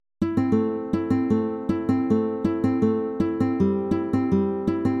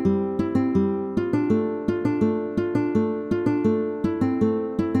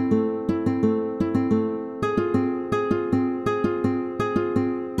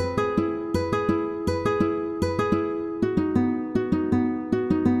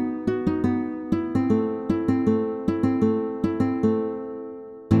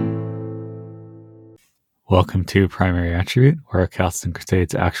Welcome to Primary Attribute, or a Castles and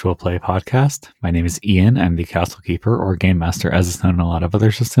Crusades actual play podcast. My name is Ian. I'm the Castle Keeper, or Game Master, as it's known in a lot of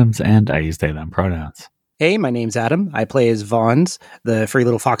other systems, and I use they, them pronouns. Hey, my name's Adam. I play as Vons, the free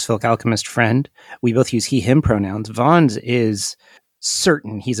little foxfolk alchemist friend. We both use he, him pronouns. Vons is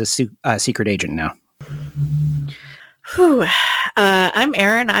certain he's a secret agent now. Whew. I'm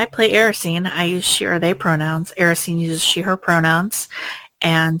Erin. I play Erisine. I use she, or they pronouns. Erisine uses she, her pronouns.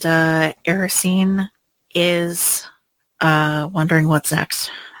 And Erisine is wondering what's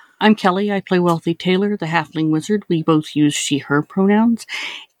next. I'm Kelly. I play Wealthy Taylor, the halfling wizard. We both use she, her pronouns.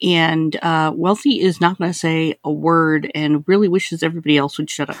 And Wealthy is not going to say a word and really wishes everybody else would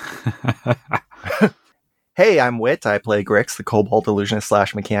shut up. Hey, I'm Wit. I play Grix, the Cobalt Illusionist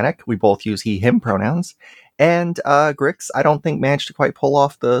 / Mechanic. We both use he, him pronouns. And Grix, I don't think managed to quite pull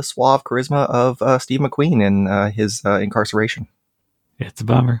off the suave charisma of Steve McQueen in his incarceration. It's a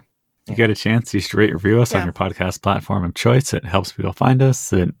bummer. You get a chance, you should rate or review us on your podcast platform of choice. It helps people find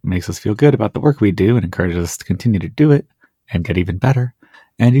us. It makes us feel good about the work we do and encourages us to continue to do it and get even better.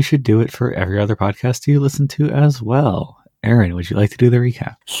 And you should do it for every other podcast you listen to as well. Erin, would you like to do the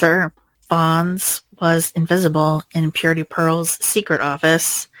recap? Sure. Vons was invisible in Purity Pearl's secret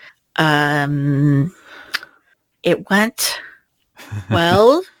office. It went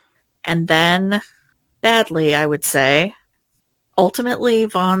well, and then badly, I would say. Ultimately,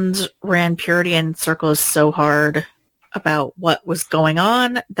 Vons ran Purity in circles so hard about what was going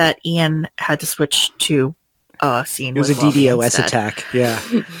on that Ian had to switch to a scene. It was a DDoS attack. Yeah.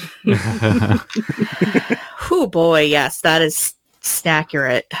 Oh boy, yes, that is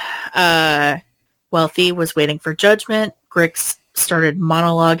accurate. Wealthy was waiting for judgment. Grix started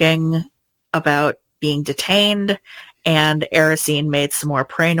monologuing about being detained, and Erisine made some more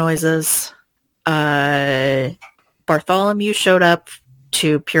prey noises. Bartholomew showed up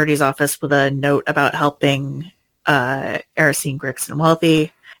to Purity's office with a note about helping Erisine, Grix, and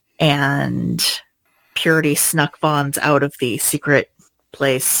Wealthy, and Purity snuck Vons out of the secret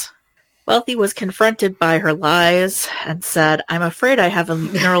place. Wealthy was confronted by her lies and said, "I'm afraid I have a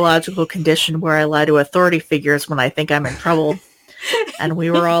neurological condition where I lie to authority figures when I think I'm in trouble." And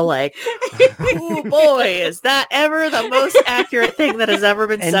we were all like, oh boy, is that ever the most accurate thing that has ever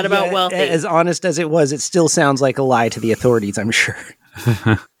been said about Wealthy? As honest as it was, it still sounds like a lie to the authorities, I'm sure.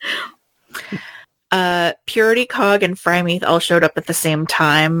 Purity, Cog, and Frymeath all showed up at the same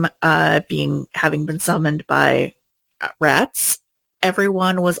time, having been summoned by rats.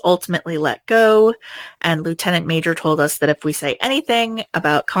 Everyone was ultimately let go, and Lieutenant Major told us that if we say anything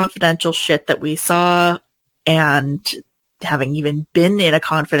about confidential shit that we saw, and having even been in a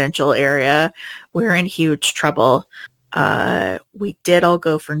confidential area, we're in huge trouble. We did all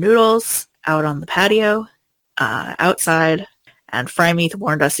go for noodles out on the patio, outside, and Frymeath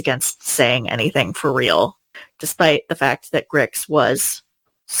warned us against saying anything for real, despite the fact that Grix was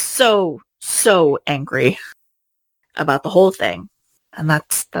so angry about the whole thing. And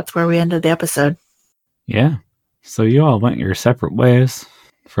that's where we ended the episode. Yeah. So you all went your separate ways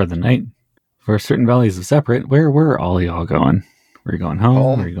for the night. For certain valleys of separate, where were all y'all going? Were you going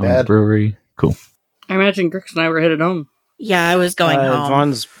home? Were you going to the brewery? Cool. I imagine Grix and I were headed home. Yeah, I was going home.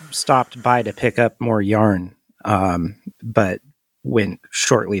 Vons stopped by to pick up more yarn, but went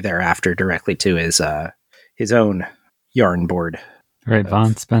shortly thereafter directly to his own yarn board. All right,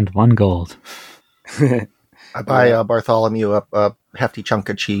 Vaughn, spend 1 gold. I buy Bartholomew a hefty chunk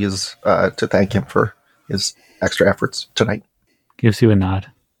of cheese to thank him for his extra efforts tonight. Gives you a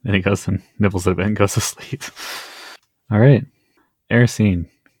nod. Then he goes and nibbles a bit and goes to sleep. All right. Erisine,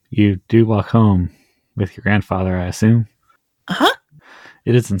 you do walk home with your grandfather, I assume? Uh-huh.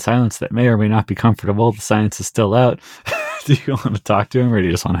 It is in silence that may or may not be comfortable. The science is still out. Do you want to talk to him, or do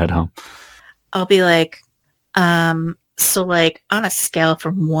you just want to head home? I'll be like, so like on a scale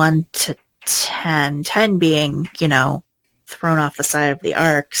from 1 to 10, 10 being, thrown off the side of the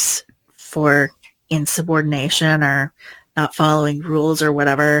arcs for insubordination or not following rules or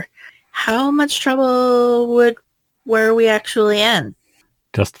whatever, how much trouble were we actually in?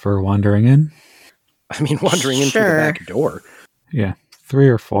 Just for wandering in? I mean, wandering in through the back door. Yeah, 3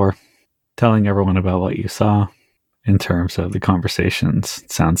 or 4. Telling everyone about what you saw in terms of the conversations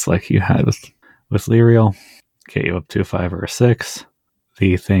it sounds like you had with Lyriel. Get you up to a 5 or a 6.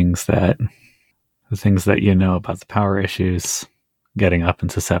 The things that you know about the power issues, getting up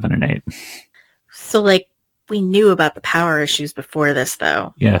into 7 and 8. So, like, we knew about the power issues before this,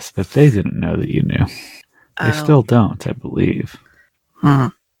 though. Yes, but they didn't know that you knew. They still don't, I believe. Yeah.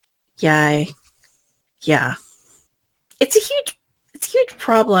 It's a huge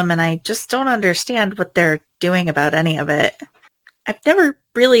problem, and I just don't understand what they're doing about any of it. I've never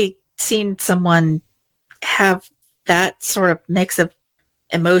really seen someone have that sort of mix of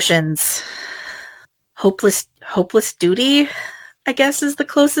emotions. Hopeless duty, I guess, is the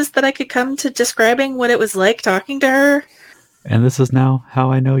closest that I could come to describing what it was like talking to her. And this is now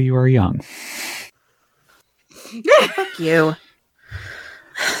how I know you are young. Fuck you.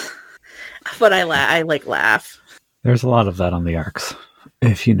 But I laugh. There's a lot of that on the arcs,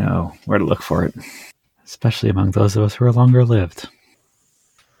 if you know where to look for it. Especially among those of us who are longer lived.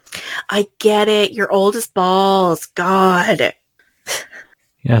 I get it. You're old as balls. God.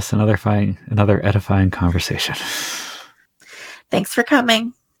 Yes, another edifying conversation. Thanks for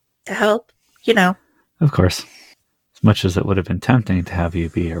coming to help. You know. Of course. As much as it would have been tempting to have you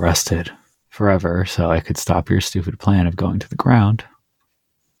be arrested forever so I could stop your stupid plan of going to the ground.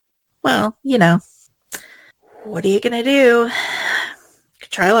 Well, you know. What are you going to do?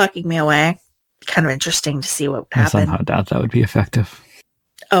 Could try locking me away. Kind of interesting to see what would I happen. somehow doubt that would be effective.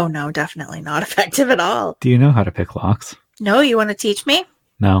 Oh, no, definitely not effective at all. Do you know how to pick locks? No, you want to teach me?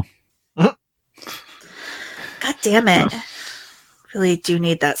 No. God damn it. Really do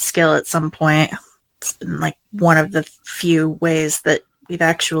need that skill at some point. It's been like one of the few ways that we've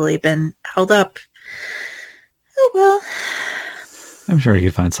actually been held up. Oh, well. I'm sure you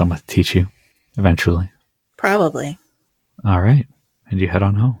could find someone to teach you. Eventually. Probably. All right. And you head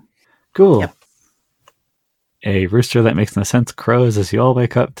on home. Cool. Yep. A rooster that makes no sense crows as you all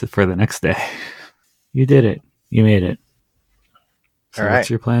wake up for the next day. You did it. You made it. So All right. what's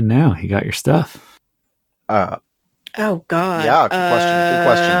your plan now? You got your stuff. Oh, God. Yeah, good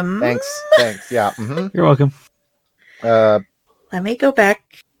question. Thanks. Yeah. Mm-hmm. You're welcome. Let me go back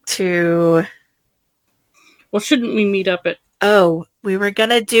to... Well, shouldn't we meet up at... Oh, we were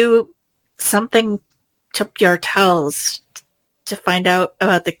going to do something to Yartels to find out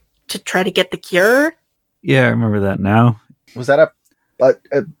about to try to get the cure. Yeah, I remember that now. Was that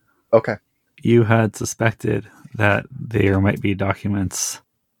okay. You had suspected that there might be documents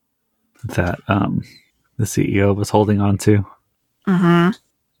that the CEO was holding on to. Mm-hmm.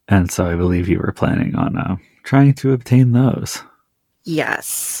 And so I believe you were planning on trying to obtain those.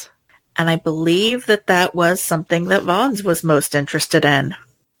 Yes. And I believe that was something that Vons was most interested in.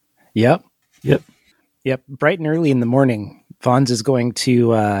 Yep. Yep. Bright and early in the morning, Vons is going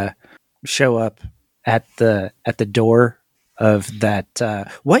to show up at the door of that.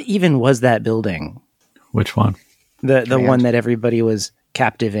 What even was that building? Which one? The Command. one that everybody was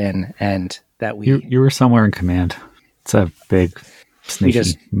captive in, and that You were somewhere in command. It's a big,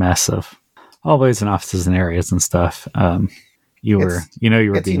 sneaky mess of hallways and offices and areas and stuff. You were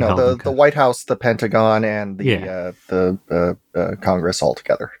It's being held. the White House, the Pentagon, and the Congress all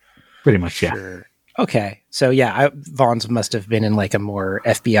together. Pretty much, yeah. Sure. Okay, so yeah, Vons must have been in like a more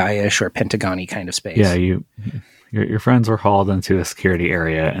FBI-ish or Pentagon-y kind of space. Yeah, your friends were hauled into a security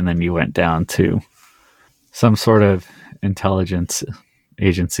area, and then you went down to some sort of intelligence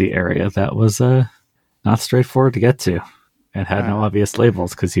agency area that was not straightforward to get to, and had no obvious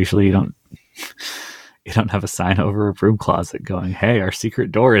labels because usually you don't have a sign over a broom closet going, "Hey, our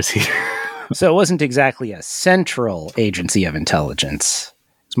secret door is here." So it wasn't exactly a central agency of intelligence.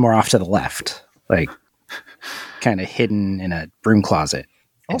 It's more off to the left, like kind of hidden in a broom closet.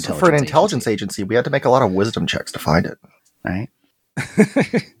 Also, for an intelligence agency, we had to make a lot of wisdom checks to find it. Right.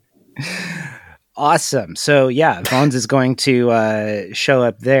 Awesome. So yeah, Vons is going to show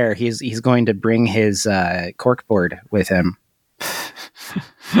up there. He's going to bring his corkboard with him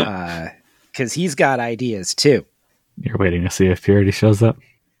because he's got ideas too. You're waiting to see if Purity shows up.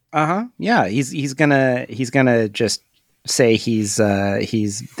 Yeah, he's gonna just say he's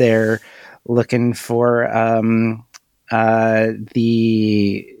there looking for the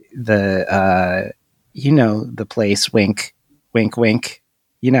place. Wink, wink, wink.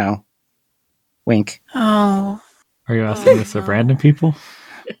 Wink. Oh. Are you asking this of random people?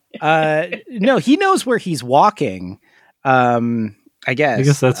 No, he knows where he's walking. I guess. I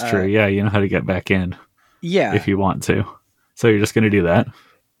guess that's true. Yeah, you know how to get back in. Yeah. If you want to. So you're just going to do that?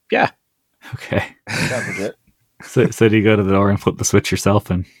 Yeah. Okay. That was it. So do you go to the door and flip the switch yourself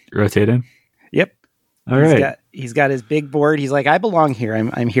and rotate in? Yep. All right. He's got his big board. He's like, I belong here.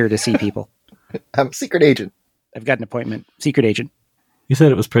 I'm here to see people. I'm a secret agent. I've got an appointment. Secret agent. You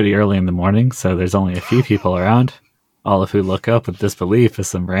said it was pretty early in the morning, so there's only a few people around. All of who look up with disbelief as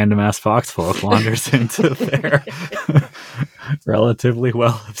some random-ass foxfolk wanders into their relatively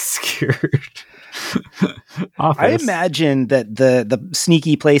well-obscured office. I imagine that the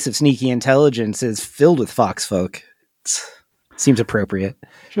sneaky place of sneaky intelligence is filled with foxfolk. Seems appropriate.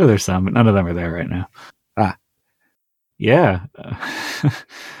 Sure, there's some, but none of them are there right now. Ah. Yeah.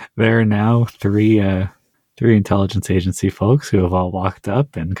 There are now three 3 intelligence agency folks who have all walked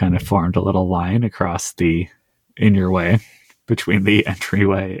up and kind of formed a little line across in your way between the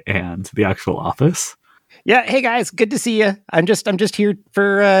entryway and the actual office. Yeah. Hey guys, good to see you. I'm just here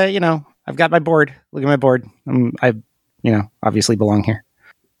for, I've got my board. Look at my board. I obviously belong here.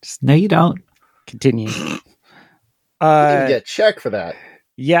 No, you don't. Continue. You didn't get a check for that.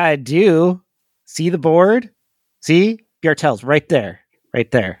 Yeah, I do. See the board? See? Bjartel's right there. Right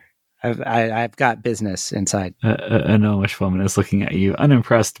there. I've got business inside. A gnomish woman is looking at you,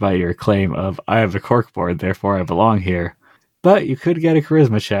 unimpressed by your claim of, I have a corkboard, therefore I belong here. But you could get a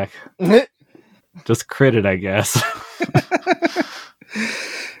charisma check. Just crit it, I guess.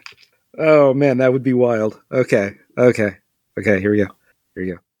 Oh, man, that would be wild. Okay, here we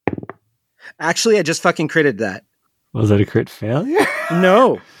go. Actually, I just fucking critted that. Was it a crit failure?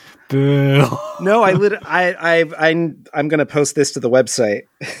 No. Boo. No, I'm going to post this to the website.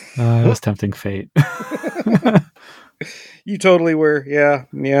 It was tempting fate. You totally were. Yeah.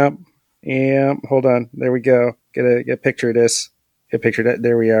 Hold on. There we go. Get a picture of this. Get a picture of that.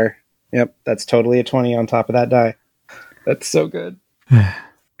 There we are. Yep. That's totally a 20 on top of that die. That's so good.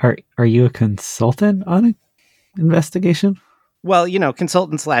 Are you a consultant on an investigation? Well,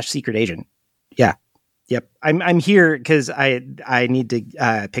 consultant / secret agent. Yeah. Yep. I'm here because I need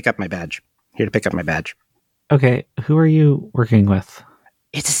to pick up my badge. Here to pick up my badge. Okay. Who are you working with?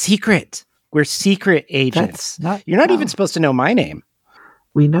 It's a secret. We're secret agents. You're not even supposed to know my name.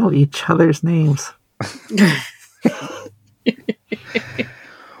 We know each other's names.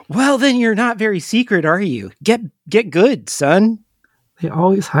 Well, then you're not very secret, are you? Get good, son. They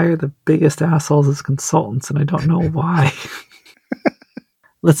always hire the biggest assholes as consultants, and I don't know why.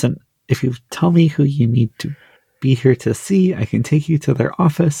 Listen, if you tell me who you need to be here to see, I can take you to their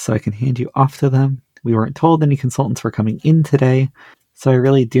office so I can hand you off to them. We weren't told any consultants were coming in today, so I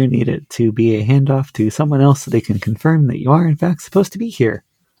really do need it to be a handoff to someone else so they can confirm that you are in fact supposed to be here.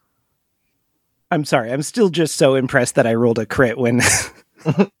 I'm sorry, I'm still just so impressed that I rolled a crit when...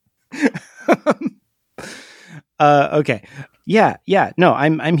 Okay. Yeah. No,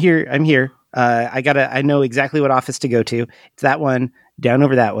 I'm here. I know exactly what office to go to. It's that one down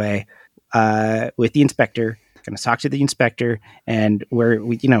over that way, with the inspector. Going to talk to the inspector, and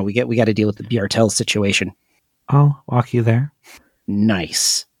we got to deal with the Bjartel situation. I'll walk you there.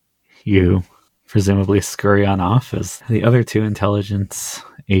 Nice. You presumably scurry on off as the other 2 intelligence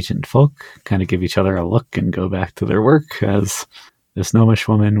agent folk kind of give each other a look and go back to their work as this gnomish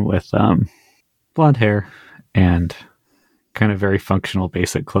woman with blonde hair and kind of very functional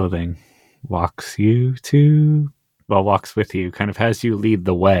basic clothing walks with you, kind of has you lead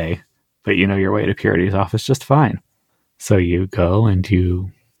the way, but you know your way to Purity's office just fine. So you go and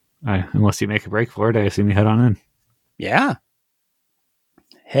unless you make a break for it, I assume you head on in. Yeah.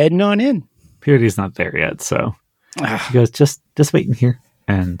 Heading on in. Purity's not there yet, so she goes, just waiting here,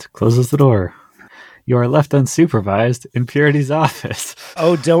 and closes the door. You are left unsupervised in Purity's office.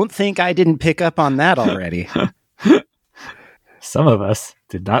 Oh, don't think I didn't pick up on that already. Some of us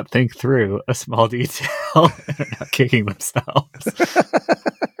did not think through a small detail and are not kicking themselves.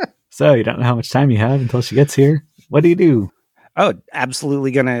 So you don't know how much time you have until she gets here. What do you do? Oh,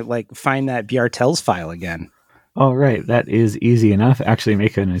 absolutely gonna find that Bjartel's file again. All right, that is easy enough. Actually,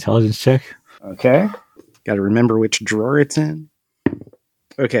 make an intelligence check. Okay. Got to remember which drawer it's in.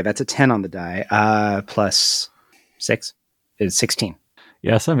 Okay, that's a 10 on the die. Plus 6 is 16.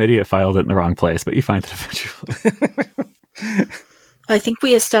 Yeah, some idiot filed it in the wrong place, but you find it eventually. I think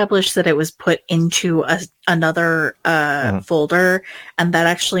we established that it was put into another folder, and that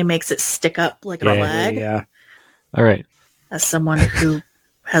actually makes it stick up like a flag. Yeah. All right. As someone who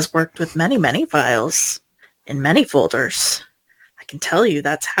has worked with many, many files in many folders, I can tell you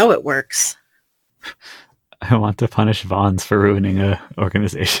that's how it works. I want to punish Vons for ruining a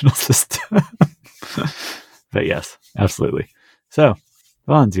organizational system. But yes, absolutely. So,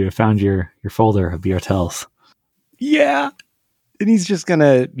 Vons, you have found your folder of Bjartel's. Yeah. And he's just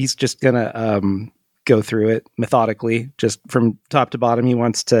gonna go through it methodically, just from top to bottom. He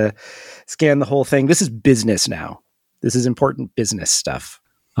wants to scan the whole thing. This is business now. This is important business stuff.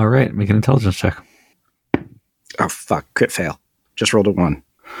 All right, make an intelligence check. Oh, fuck. Crit fail. Just rolled a 1.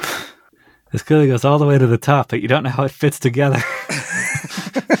 This clearly goes all the way to the top, but you don't know how it fits together.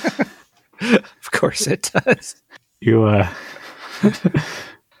 Of course it does. You,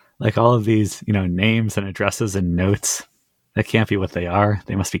 like all of these, names and addresses and notes, that can't be what they are.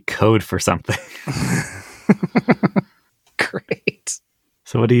 They must be code for something. Great.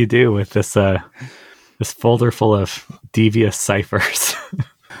 So what do you do with this folder full of devious ciphers?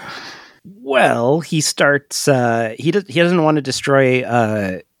 Well, he starts. He doesn't want to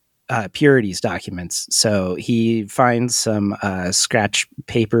destroy Purity's documents. So he finds some scratch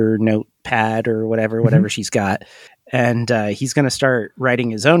paper notepad or whatever she's got, and he's going to start writing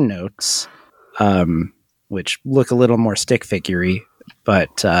his own notes, which look a little more stick figure-y,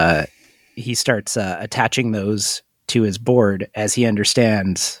 but he starts attaching those to his board as he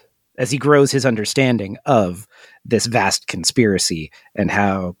grows his understanding of this vast conspiracy and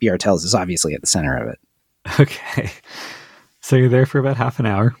how Bjartels is obviously at the center of it. Okay. So you're there for about half an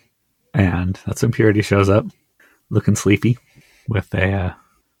hour, and that's when Purity shows up, looking sleepy, with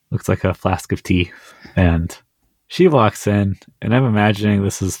looks like a flask of tea. And she walks in, and I'm imagining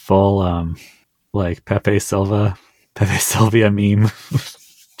this is full, like Pepe Sylvia meme.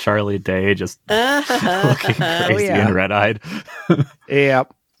 Charlie Day just looking crazy and red-eyed.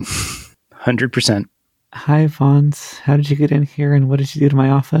 Yep. 100%. Hi, Vons. How did you get in here, and what did you do to my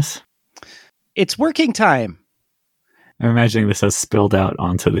office? It's working time. I'm imagining this has spilled out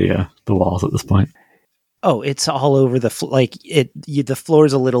onto the walls at this point. Oh, it's all over the the floor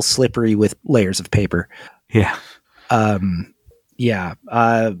is a little slippery with layers of paper. Yeah. Yeah.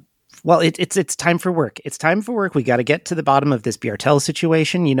 Well, it's time for work. It's time for work. We got to get to the bottom of this Bjartels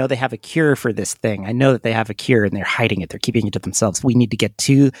situation. You know, they have a cure for this thing. I know that they have a cure, and they're hiding it. They're keeping it to themselves. We need to get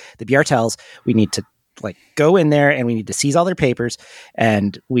to the Bjartels. We need to go in there, and we need to seize all their papers,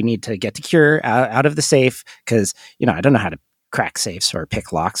 and we need to get the cure out of the safe, because I don't know how to crack safes or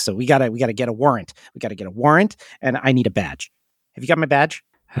pick locks. So we gotta get a warrant. We gotta get a warrant, and I need a badge. Have you got my badge?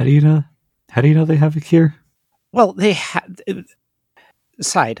 How do you know? How do you know they have a cure? Well, they have.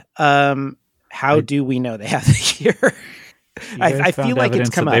 Side. How do we know they have the cure? I feel like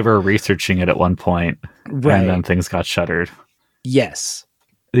it's come up. They were researching it at one point, right, and then things got shuttered. Yes.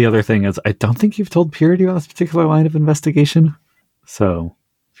 The other thing is, I don't think you've told Purity about this particular line of investigation, so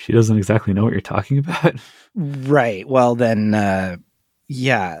she doesn't exactly know what you're talking about. Right. Well, then,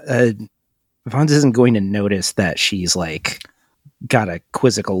 Vons isn't going to notice that she's got a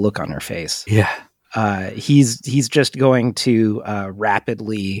quizzical look on her face. Yeah. He's just going to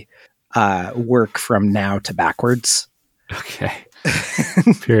rapidly work from now to backwards. Okay.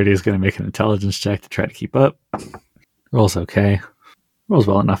 Purity is going to make an intelligence check to try to keep up. Rolls okay. Rolls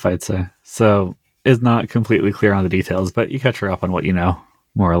well enough, I'd say. So, is not completely clear on the details, but you catch her up on what you know,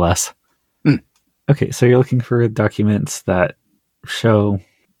 more or less. Okay, so you're looking for documents that show,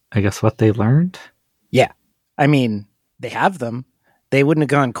 I guess, what they learned? Yeah. I mean, they have them. They wouldn't have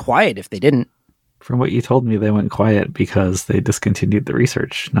gone quiet if they didn't. From what you told me, they went quiet because they discontinued the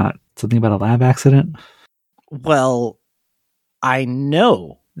research, not something about a lab accident? Well, I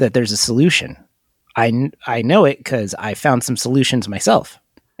know that there's a solution. I know it because I found some solutions myself,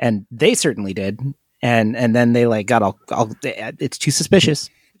 and they certainly did. And then they got all it's too suspicious.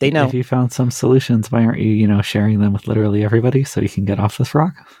 They know. If you found some solutions, why aren't you, sharing them with literally everybody so you can get off this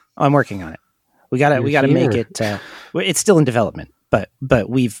rock? I'm working on it. We gotta make it. It's still in development, but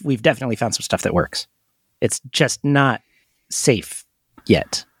we've definitely found some stuff that works. It's just not safe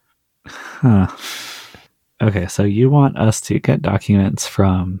yet. Huh. Okay, so you want us to get documents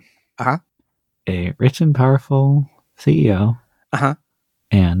from a rich and powerful CEO,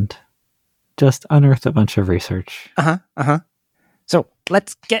 and just unearth a bunch of research. So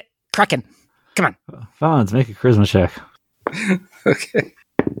let's get cracking. Come on, Vons, make a charisma check. Okay.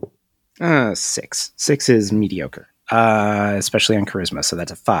 6. 6 is mediocre, especially on charisma. So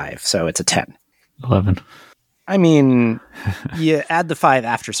that's a 5. So it's a 10. 11. I mean, you add the 5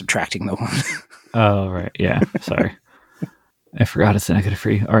 after subtracting the 1. Oh, right. Yeah. Sorry. I forgot it's a negative for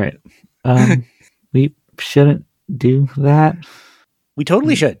you. All right. We shouldn't do that. We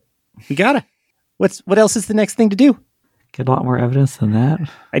totally should. We gotta. What else is the next thing to do? Get a lot more evidence than that.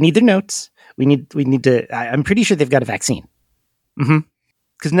 I need their notes. We need to. I'm pretty sure they've got a vaccine.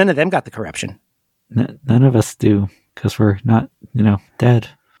 Because none of them got the corruption. None of us do, because we're not, dead.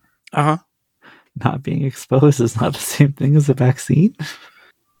 Not being exposed is not the same thing as a vaccine.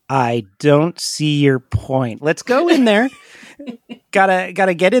 I don't see your point. Let's go in there.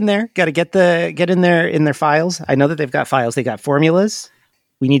 Gotta get in there. Gotta get in their files. I know that they've got files. They got formulas.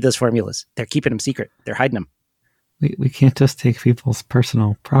 We need those formulas. They're keeping them secret. They're hiding them. We can't just take people's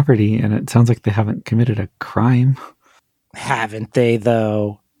personal property, and it sounds like they haven't committed a crime. Haven't they,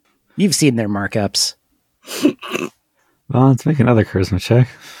 though? You've seen their markups. Well, let's make another charisma check.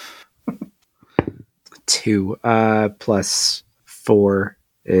 2 plus 4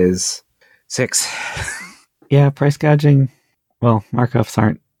 is 6. Yeah, price gouging. Well, markups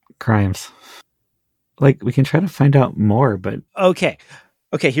aren't crimes. We can try to find out more, but... Okay,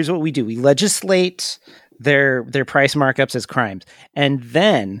 here's what we do. We legislate their price markups as crimes, and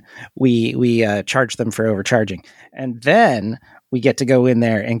then we charge them for overcharging. And then we get to go in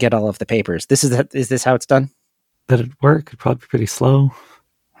there and get all of the papers. Is this how it's done? That'd work. It'd probably be pretty slow.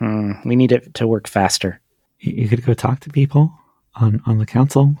 We need it to work faster. You could go talk to people on the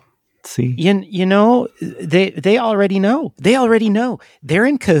council. See, you know, they already know. They already know. They're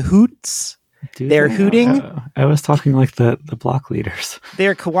in cahoots. They're hooting. I was talking like the block leaders.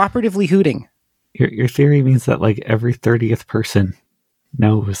 They're cooperatively hooting. Your theory means that like every 30th person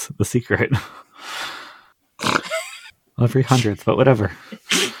knows the secret. Every 100th, but whatever.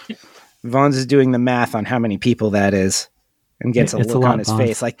 Vaughn's is doing the math on how many people that is and gets a look on his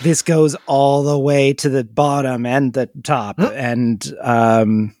face. Like, this goes all the way to the bottom and the top. And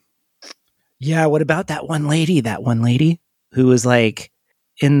yeah, what about that one lady? That one lady who was like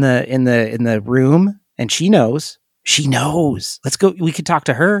in the room, and she knows. She knows. Let's go. We could talk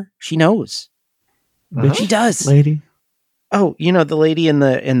to her. She knows. She does. Lady. Oh, you know, the lady in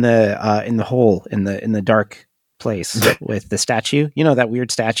the hole in the dark place with the statue. You know, that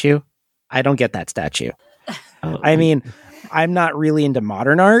weird statue? I don't get that statue. I mean, I'm not really into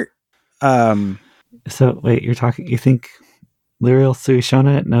modern art. So wait, you think Lyriel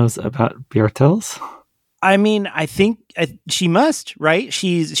Suishona knows about Bjartels? I mean, I think she must, right?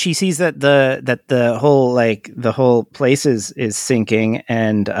 She sees that the whole place is sinking,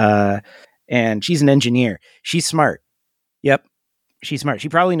 and she's an engineer. She's smart. Yep. She's smart. She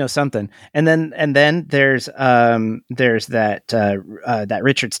probably knows something. And then there's that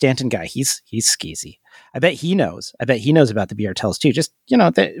Richard Stanton guy. He's skeezy. I bet he knows. I bet he knows about the Bjartels too. Just, you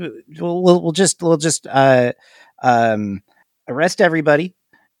know, we'll just arrest everybody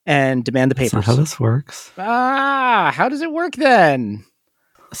and demand the papers. That's not how this works. How does it work then?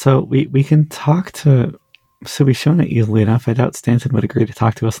 So we can talk to Suishona easily enough. I doubt Stanton would agree to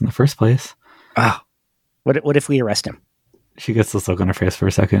talk to us in the first place. What if we arrest him? She gets this look on her face for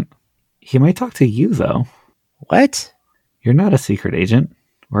a second. He might talk to you, though. What? You're not a secret agent,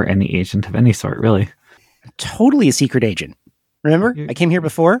 or any agent of any sort, really. I'm totally a secret agent. Remember, I came here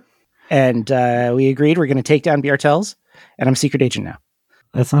before, and we agreed we're going to take down Bjartels, and I'm a secret agent now.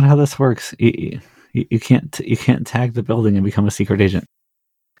 That's not how this works. You can't tag the building and become a secret agent.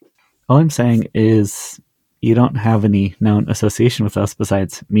 All I'm saying is you don't have any known association with us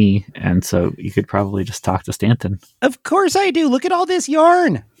besides me, and so you could probably just talk to Stanton. Of course I do. Look at all this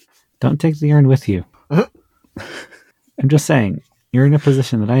yarn. Don't take the yarn with you. I'm just saying, you're in a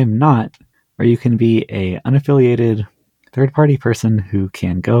position that I am not, where you can be a unaffiliated third-party person who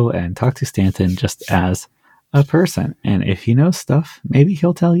can go and talk to Stanton just as a person. And if he knows stuff, maybe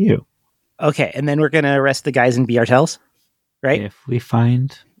he'll tell you. Okay, and then we're going to arrest the guys in Bjartels, right? If we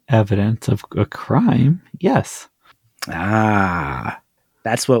find evidence of a crime, yes.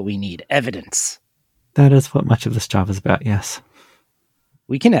 That's what we need. Evidence. That is what much of this job is about, yes.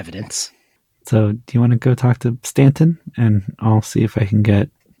 We can evidence. So, do you want to go talk to Stanton? And I'll see if I can get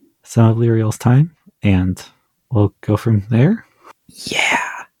some of Lyriel's time, and we'll go from there?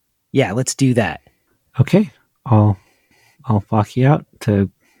 Yeah, let's do that. Okay, I'll walk you out to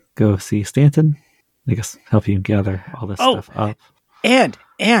go see Stanton. I guess help you gather all this stuff up. And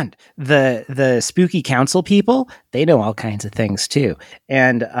the spooky council people, they know all kinds of things too.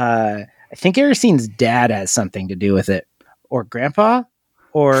 And I think Aristine's dad has something to do with it. Or grandpa?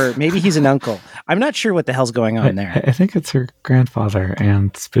 Or maybe he's an uncle. I'm not sure what the hell's going on there. I think it's her grandfather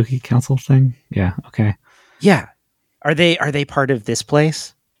and spooky council thing. Yeah, okay. Yeah. Are they part of this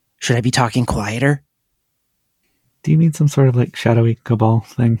place? Should I be talking quieter? Do you mean some sort of like shadowy cabal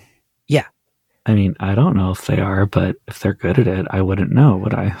thing? Yeah. I mean, I don't know if they are, but if they're good at it, I wouldn't know,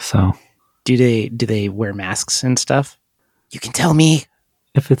 would I? So, do they wear masks and stuff? You can tell me.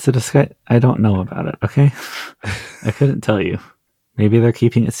 If it's a disguise, I don't know about it, okay? I couldn't tell you. Maybe they're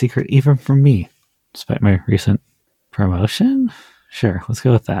keeping it secret even from me, despite my recent promotion? Sure, let's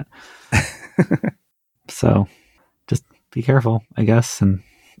go with that. So, just be careful, I guess, and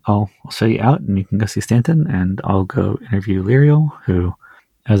I'll show you out, and you can go see Stanton, and I'll go interview Lyriel, who,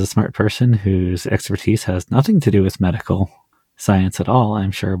 as a smart person whose expertise has nothing to do with medical science at all,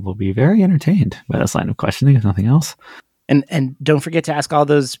 I'm sure will be very entertained by this line of questioning, if nothing else. And don't forget to ask all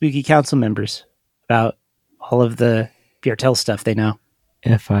those spooky council members about all of the Bjartel stuff they know.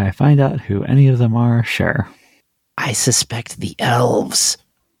 If I find out who any of them are, sure. I suspect the elves.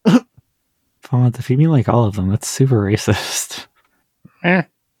 Well, if you mean like all of them, that's super racist. You know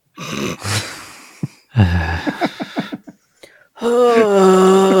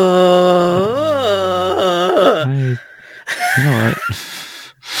what?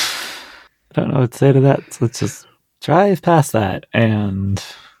 I don't know what to say to that, so let's just drive past that, and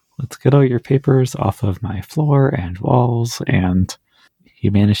let's get all your papers off of my floor and walls, and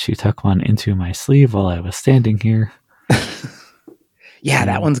you managed to tuck one into my sleeve while I was standing here. Yeah,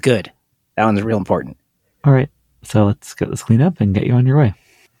 that one's good. That one's real important. All right, so let's get this cleaned up and get you on your way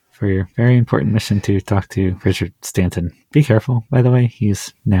for your very important mission to talk to Richard Stanton. Be careful, by the way.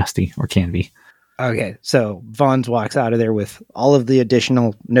 He's nasty, or can be. Okay, so Vons walks out of there with all of the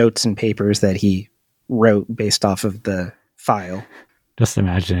additional notes and papers that he wrote based off of the file. Just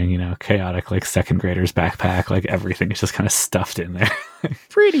imagining, chaotic, like, second grader's backpack, like, everything is just kind of stuffed in there.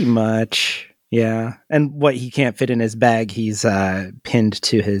 Pretty much, yeah. And what he can't fit in his bag, he's pinned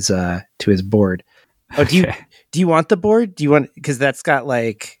to his board. Oh, do you want the board? Do you want, because that's got,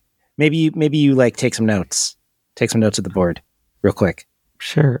 like, maybe you, like, take some notes. Take some notes of the board real quick.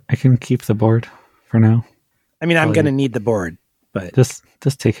 Sure, I can keep the board for now. I mean, I'm going to need the board, but... Just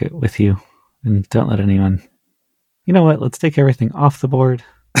take it with you, and don't let anyone... You know what? Let's take everything off the board.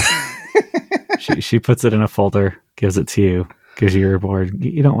 She puts it in a folder, gives it to you, gives you your board.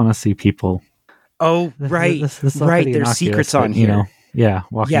 You don't want to see people. Oh, right. This right, there's secrets on here.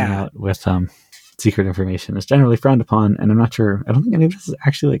 Walking out with secret information is generally frowned upon, and I'm not sure... I don't think any of this is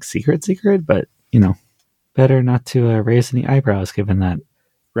actually, like, secret, but, better not to raise any eyebrows, given that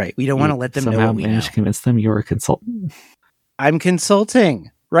right, we don't want to let them know what we managed to convince them you're a consultant. I'm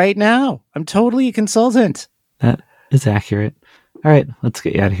consulting right now. I'm totally a consultant. That is accurate. All right, let's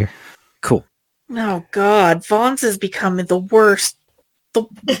get you out of here. Cool. Oh God, Vons is becoming the worst.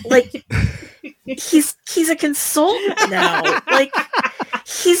 He's a consultant now. Like,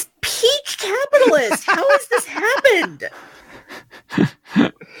 he's peak capitalist. How has this happened?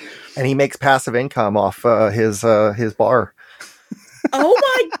 And he makes passive income off his bar. Oh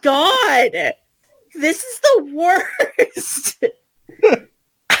my God! This is the worst!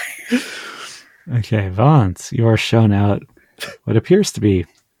 Okay, Vons, you are shown out what appears to be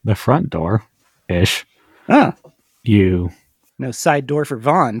the front door-ish. Ah. No side door for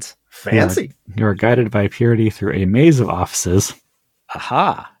Vons. Fancy. You are guided by Purity through a maze of offices.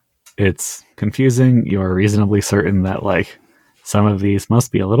 Aha. It's confusing. You are reasonably certain that, like, some of these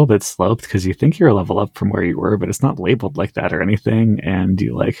must be a little bit sloped because you think you're a level up from where you were, but it's not labeled like that or anything. And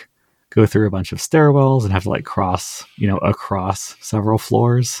you, like, go through a bunch of stairwells and have to, like, cross, across several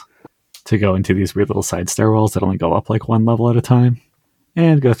floors to go into these weird little side stairwells that only go up, like, one level at a time.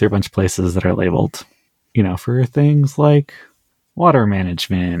 And go through a bunch of places that are labeled, for things like water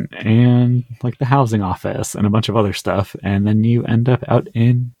management and, like, the housing office and a bunch of other stuff. And then you end up out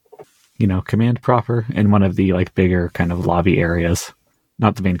in, command proper in one of the, like, bigger kind of lobby areas.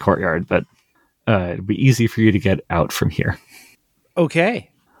 Not the main courtyard, but it'd be easy for you to get out from here.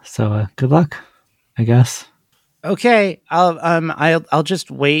 Okay. So good luck, I guess. Okay. I'll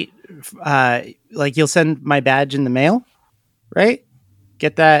just wait. Like, you'll send my badge in the mail, right?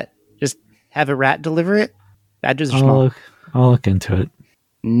 Get that. Just have a rat deliver it. Badges are small. I'll look into it.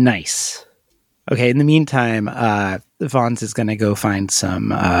 Nice. Okay. In the meantime, Vons is going to go find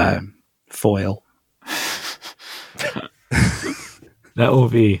some foil. That will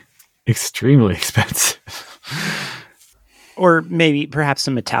be extremely expensive. Or maybe perhaps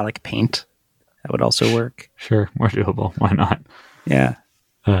some metallic paint. That would also work. Sure, more doable. Why not? Yeah.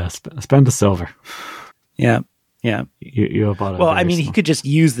 Spend the silver. Yeah. Yeah. You have bought. Well, I mean, he could just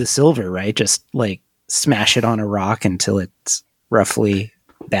use the silver, right? Just, like, smash it on a rock until it's roughly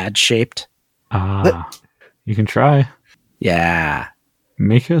bad shaped. You can try. Yeah.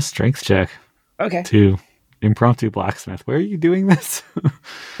 Make a strength check. Okay. To impromptu blacksmith. Where are you doing this?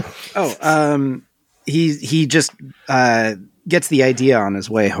 He just gets the idea on his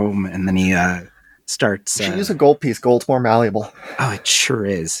way home, and then he starts. You should use a gold piece. Gold's more malleable. Oh, it sure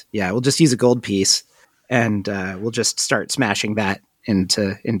is. Yeah, we'll just use a gold piece, and we'll just start smashing that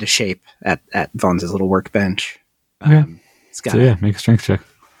into shape at Vons' little workbench. Okay. Make a strength check.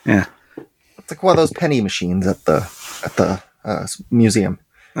 Yeah. It's like one of those penny machines at the museum.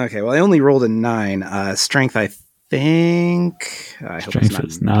 Okay, well, I only rolled a 9. Strength, I think. I hope Strength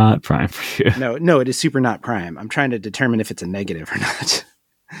is not prime for you. No, it is super not prime. I'm trying to determine if it's a negative or not.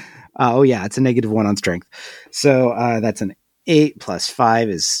 Oh, yeah, it's a -1 on strength. So that's an 8 plus 5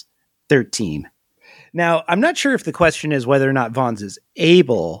 is 13. Now, I'm not sure if the question is whether or not Vons is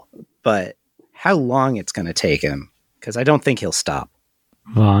able, but how long it's going to take him, because I don't think he'll stop.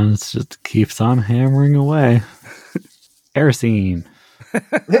 Vons just keeps on hammering away. Erisine.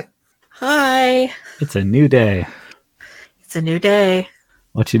 Hi. It's a new day. It's a new day.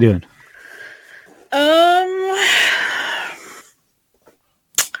 What you doing?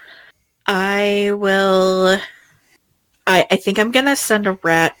 I think I'm gonna send a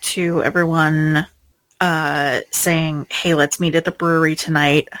rat to everyone saying, hey, let's meet at the brewery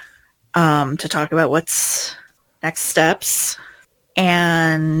tonight to talk about what's next steps.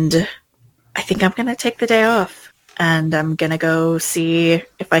 And I think I'm gonna take the day off and I'm gonna go see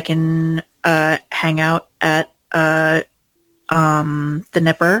if I can hang out at the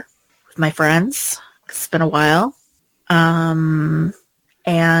Nipper with my friends. It's been a while. And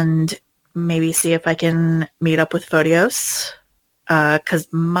maybe see if I can meet up with Photios. Because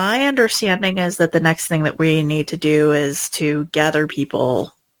my understanding is that the next thing that we need to do is to gather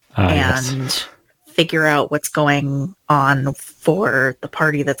people and figure out what's going on for the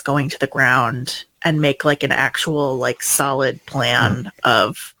party that's going to the ground and make like an actual like solid plan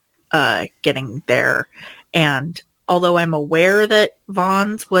of getting there. And although I'm aware that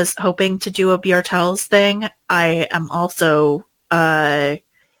Vaughn's was hoping to do a Bjartel's thing, I am also,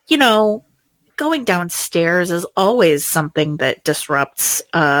 going downstairs is always something that disrupts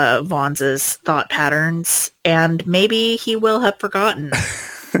Vaughn's thought patterns, and maybe he will have forgotten.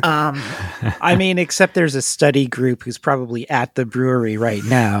 I mean, except there's a study group who's probably at the brewery right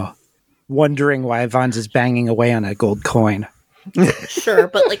now, wondering why Vaughn's is banging away on a gold coin. Sure,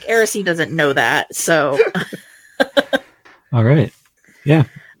 but like Erisy doesn't know that, so. All right. Yeah.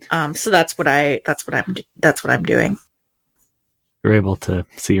 So that's what I'm doing. You're able to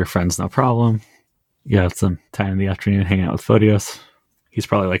see your friends, no problem. You have some time in the afternoon hanging out with Photios. He's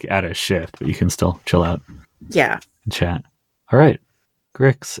probably like at his shift, but you can still chill out. Yeah. And chat. All right.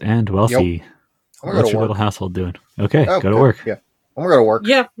 Grix and Wealthy. Yep. What's your little household doing? Okay, go to good. work. Yeah. I'm going to work.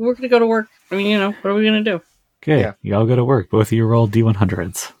 Yeah, we're going to go to work. I mean, what are we going to do? Okay, Yeah. you all go to work. Both of you roll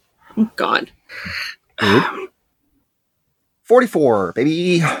D100s. Oh, God. 44,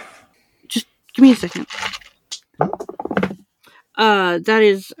 baby. Just give me a second. That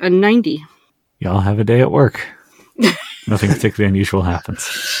is a 90. Y'all have a day at work. Nothing particularly unusual happens.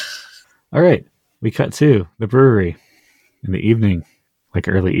 All right, we cut to the brewery in the evening, like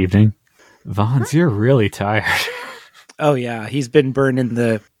early evening. Vaughn's, you're really tired. Oh, yeah. He's been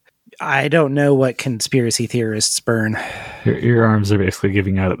burning I don't know what conspiracy theorists burn. Your arms are basically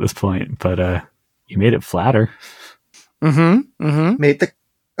giving out at this point, but you made it flatter. Made the...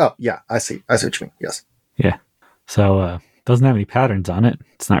 Oh, yeah, I see. I see what you mean. Yes. Yeah. So, doesn't have any patterns on it.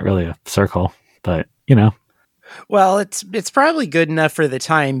 It's not really a circle, but, Well, it's probably good enough for the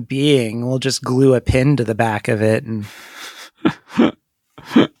time being. We'll just glue a pin to the back of it. And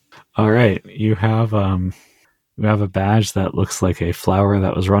All right. You have a badge that looks like a flower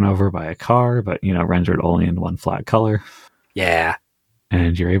that was run over by a car, but, rendered only in one flat color. yeah,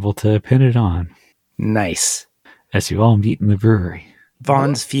 And you're able to pin it on nice. as you all meet in the brewery.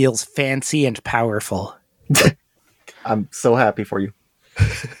 Vaughn's feels fancy and powerful. I'm so happy for you.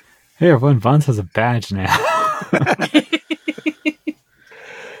 Hey, everyone. Vaughn's has a badge now.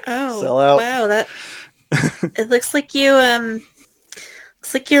 Oh, Sell out. wow! That it looks like you're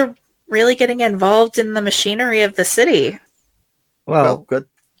really getting involved in the machinery of the city. Well, good.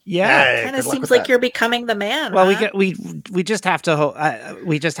 Yeah. Kind good of luck seems with like that. you're becoming the man. Well, huh? we just have to hold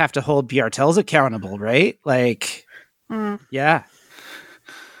Bjartel's accountable, right? Like, yeah.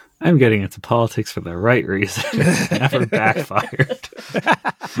 I'm getting into politics for the right reason. Never backfired.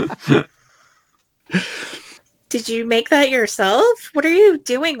 Did you make that yourself? What are you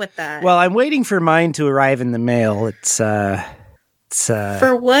doing with that? Well, I'm waiting for mine to arrive in the mail. It's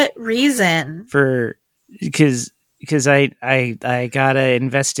for what reason? because I gotta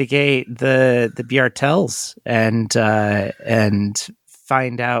investigate the Bjartels and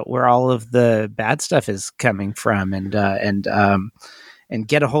find out where all of the bad stuff is coming from and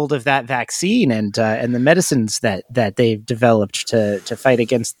get a hold of that vaccine and the medicines that they've developed to fight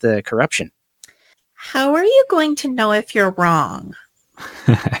against the corruption. How are you going to know if you're wrong?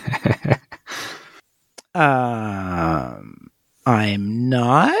 I'm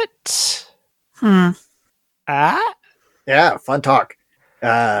not. Yeah, fun talk.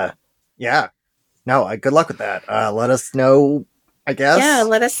 Yeah. No, good luck with that. Let us know, I guess. Yeah,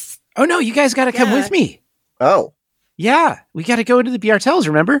 let us. Oh no, you guys got to come Yeah. with me. Oh, Yeah, we got to go into the Bjartels.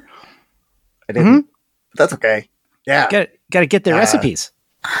 Remember? I didn't. But that's okay. Yeah. Got to get their recipes.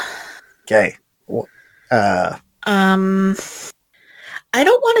 Okay. Well, I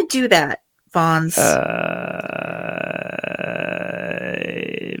don't want to do that, Vaughn's.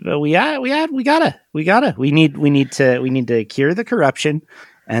 But we gotta. We need to cure the corruption,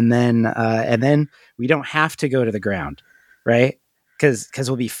 and then we don't have to go to the ground, right? Because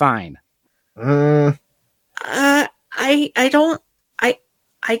we'll be fine. I don't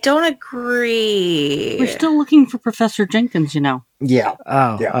agree. We're still looking for Professor Jenkins, yeah.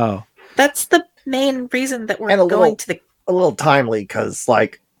 Oh. That's the main reason that we're And going to the. a little timely because, he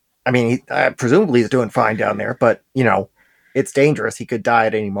presumably he's doing fine down there, but it's dangerous. He could die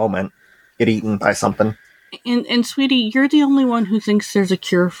at any moment, get eaten by something. And sweetie, you're the only one who thinks there's a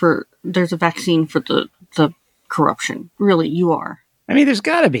vaccine for the corruption. Really, you are. I mean, there's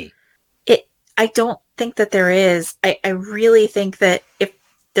got to be. I don't think that there is. I really think that if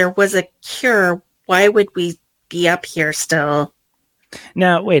there was a cure, why would we be up here still?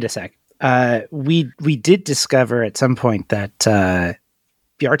 Now, wait a sec. We did discover at some point that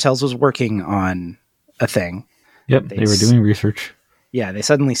Bjartels was working on a thing. Yep, they were doing research. Yeah, they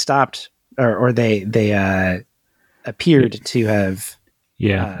suddenly stopped, or they appeared to have.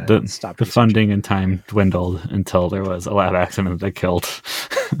 Yeah, stopped the researching. funding and time dwindled until there was a lab accident that killed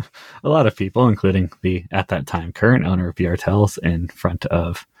a lot of people, including the, at that time, current owner of Bjartels in front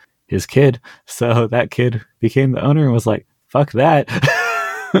of his kid. So that kid became the owner and was like, fuck that.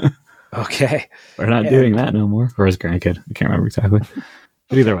 Okay. We're not doing that no more. Or his grandkid. I can't remember exactly.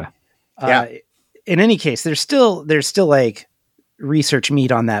 But either way. Yeah. In any case, there's still like research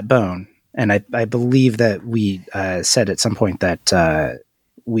meat on that bone. And I believe that we said at some point that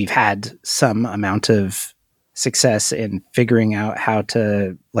we've had some amount of success in figuring out how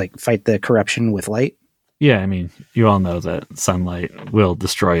to like fight the corruption with light. Yeah, I mean, you all know that sunlight will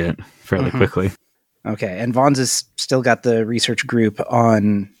destroy it fairly quickly. Okay, and Vaughn's has still got the research group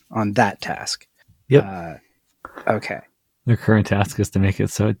on that task. Yep. Okay. Their current task is to make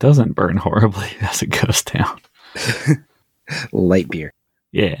it so it doesn't burn horribly as it goes down. Light beer.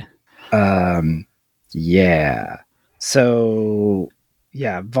 Yeah. Yeah. So,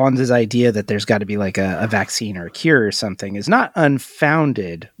 yeah, Vaughn's idea that there's got to be like a vaccine or a cure or something is not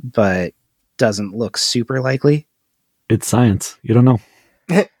unfounded, but doesn't look super likely. It's science. You don't know.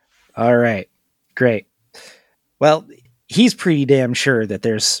 All right. Great. Well, he's pretty damn sure that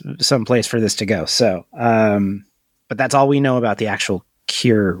there's some place for this to go. So, but that's all we know about the actual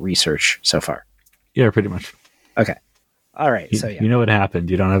cure research so far. Yeah, pretty much. Okay. All right. You, So, yeah. you know what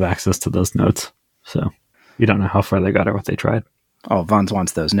happened. You don't have access to those notes. So you don't know how far they got or what they tried. Oh, Vaughn's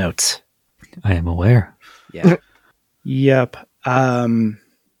wants those notes. I am aware. Yeah. Yep. I'm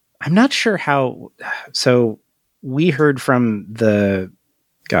not sure how. So we heard from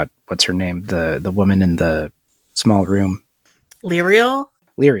God, what's her name? The woman in the small room. Lyriel?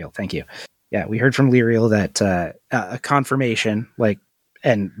 Lyriel, thank you. Yeah, we heard from Lyriel that a confirmation, like,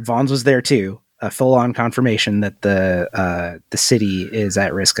 and Vaughn's was there too, a full-on confirmation that the city is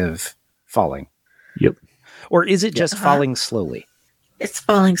at risk of falling. Yep. Or is it just falling slowly? It's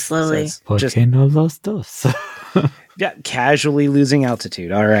falling slowly. So ¿Por just qué no los dos? yeah, casually losing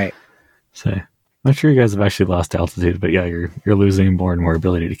altitude. All right. So, I'm not sure you guys have actually lost altitude, but yeah, you're losing more and more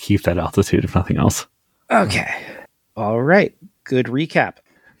ability to keep that altitude, if nothing else. Okay. All right. Good recap.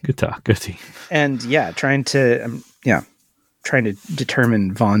 Good talk. Good team. And yeah, trying to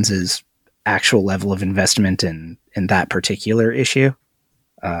determine Vaughn's actual level of investment in that particular issue.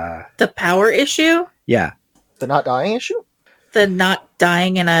 The power issue? Yeah. The not dying issue? The not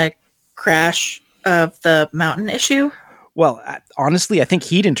dying in a crash of the mountain issue? Well, honestly, I think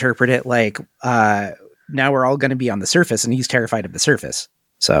he'd interpret it like now we're all going to be on the surface, and he's terrified of the surface.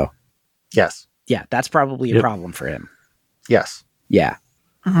 So, Yes. yeah, that's probably a Yep. problem for him. Yes. Yeah.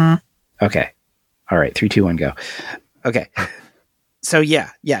 Mm-hmm. Okay. All right. 3, 2, 1, go. Okay. So yeah,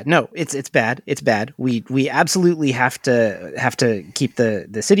 no, it's bad. It's bad. We absolutely have to keep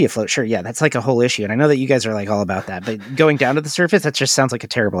the city afloat. Sure, yeah, that's like a whole issue, and I know that you guys are like all about that. But going down to the surface, that just sounds like a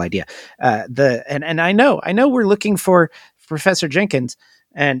terrible idea. And I know we're looking for Professor Jenkins,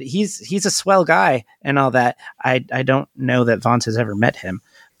 and he's a swell guy and all that. I don't know that Vaughn's has ever met him.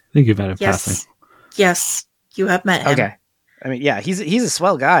 I think you've had it passing. Yes, you have met him. Okay, I mean, yeah, he's a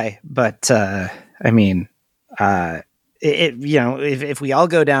swell guy, but I mean, if we all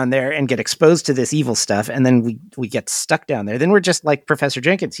go down there and get exposed to this evil stuff, and then we get stuck down there, then we're just like Professor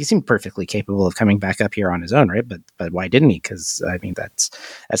Jenkins. He seemed perfectly capable of coming back up here on his own, right? But why didn't he? Because I mean, that's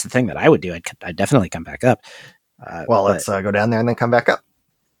the thing that I would do. I'd definitely come back up. Let's go down there and then come back up.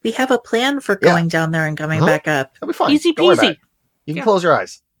 We have a plan for going down there and coming back up. That'll be fine. Easy Don't worry about peasy. it. You can Yeah. cleose your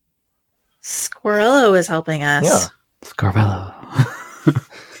eyes. Squirrello is helping us. Yeah. Scarvello.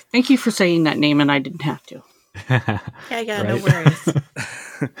 Thank you for saying that name, and I didn't have to. Yeah, no Right.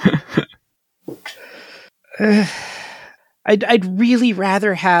 worries. I'd really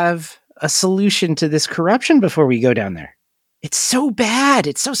rather have a solution to this corruption before we go down there. It's so bad.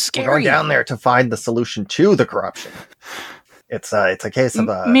 It's so We're scary. going down there to find the solution to the corruption. It's a case of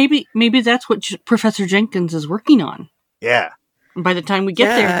Maybe that's what Professor Jenkins is working on. yeah. And by the time we get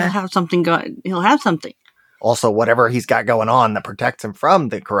there, Yeah. he'll have something. He'll have something. Also, whatever he's got going on that protects him from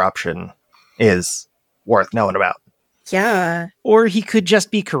the corruption is worth knowing about. Yeah. Or he could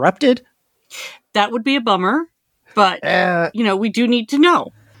just be corrupted. That would be a bummer, but we do need to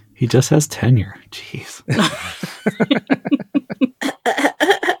know. He just has tenure. Jeez.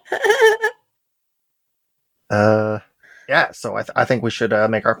 Yeah, so I think we should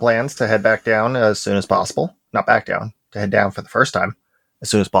make our plans to head back down as soon as possible. Not back down, to head down for the first time as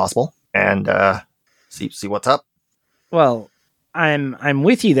soon as possible, and see what's up. Well, I'm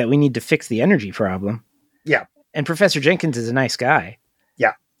with you that we need to fix the energy problem. Yeah. And Professor Jenkins is a nice guy.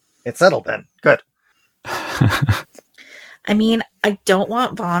 It's settled then. Good. I mean, I don't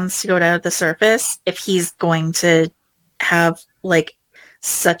want Vons to go down to the surface if he's going to have like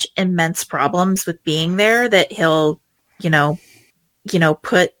such immense problems with being there that he'll,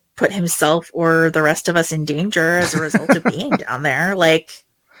 put himself or the rest of us in danger as a result of being down there. Like,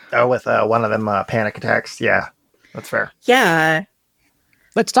 Oh, with one of them panic attacks. Yeah, that's fair. yeah.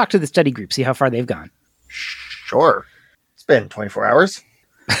 Let's talk to the study group, see how far they've gone. Sure. It's been 24 hours.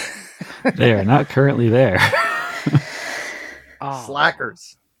 They are not currently there. Oh,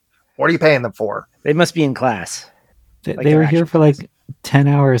 Slackers. What are you paying them for? they must be in class. They, Like they their were here action for like 10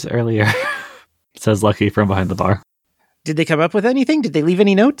 hours earlier, says Lucky from behind the bar. Did they come up with anything? Did they leave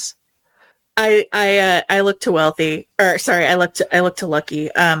any notes? I look to Wealthy, or sorry, I look to Lucky.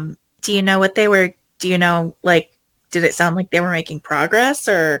 Do you know what they were? Do you know, like, did it sound like they were making progress,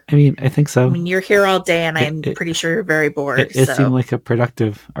 or? I mean, I think so. I mean, you're here all day, and I'm It- pretty sure you're very bored. It so. seemed like a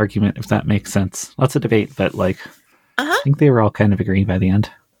productive argument, if that makes sense. Lots of debate, but like, Uh-huh. I think they were all kind of agreeing by the end.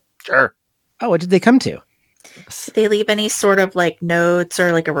 Sure. Oh, what did they come to? Did they leave any sort of like notes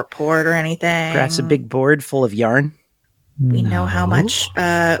or like a report or anything? Perhaps a big board full of yarn? We know how No. much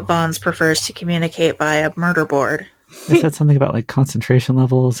Vons prefers to communicate via murder board. They said something about like concentration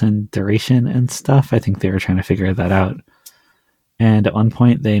levels and duration and stuff. I think they were trying to figure that out. And at one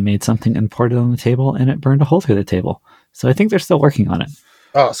point, they made something and poured it on the table, and it burned a hole through the table. So I think they're still working on it.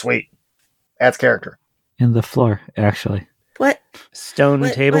 Oh, sweet. Adds character. In the floor, actually. What? Stone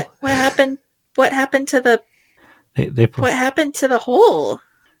table? What happened? What happened to the? They What happened to the hole?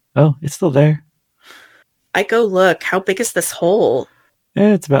 Oh, it's still there. I go look. How big is this hole?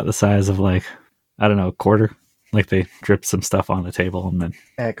 Yeah, it's about the size of like, I don't know, a quarter. Like they dripped some stuff on the table, and then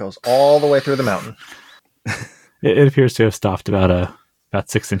And it goes all the way through the mountain. it appears to have stopped about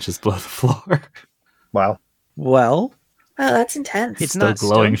 6 inches below the floor. Wow. Well, Oh, that's intense. it's Still not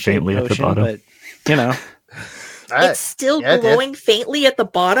glowing stone faintly at the potion, bottom. but, you know. It's still Yeah, it did. glowing faintly at the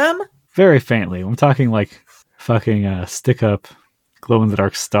bottom. Very faintly. I'm talking like fucking stick up glow in the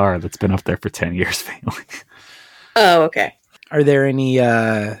dark star that's been up there for 10 years faintly. Oh, okay. Are there any,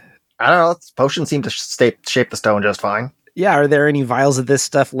 I don't know. This potion seemed to shape the stone just fine. are there any vials of this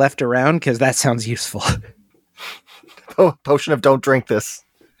stuff left around? Because that sounds useful. Potion of don't drink this.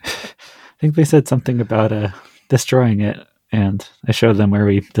 I think they said something about destroying it, and I showed them where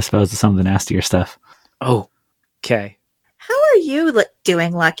we disposed of some of the nastier stuff. Oh, okay. How are you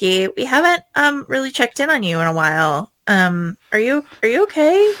doing, Lucky? We haven't really checked in on you in a while. Are you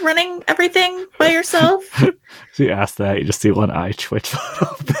okay running everything by yourself? So you ask that, you just see one eye twitch a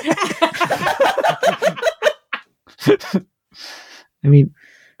little bit. I mean,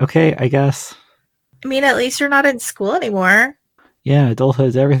 okay, I guess. I mean, at least you're not in school anymore. Yeah,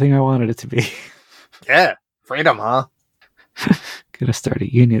 adulthood's everything I wanted it to be. Yeah. Freedom, huh? Gonna start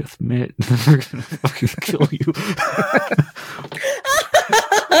a union with Mitt. We're gonna fucking kill you.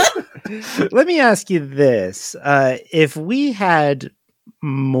 Let me ask you this. If we had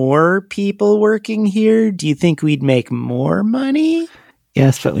more people working here, do you think we'd make more money?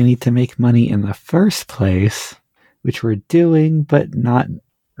 Yes, but we need to make money in the first place, which we're doing, but not.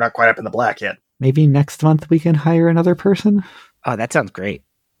 We're not quite up in the black yet. Maybe next month we can hire another person? Oh, that sounds great.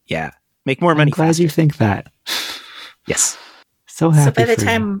 Yeah. Make more money I'm glad faster. you think that. Yes. So happy So by the for you.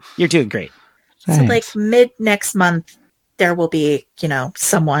 time, You're doing great. so like Thanks. mid next month, there will be,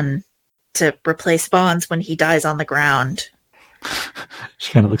 someone to replace Bonds when he dies on the ground.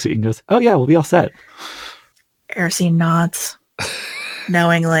 She kind of looks at you and goes, "Oh yeah, we'll be all set." Erisine nods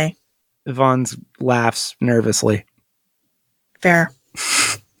knowingly. Vaughn's laughs nervously. Fair.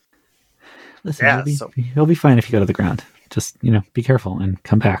 Listen, Yeah, he'll be fine if you go to the ground. Just be careful and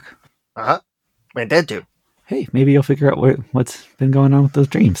come back. Uh-huh. We did do. Hey, maybe you'll figure out what's been going on with those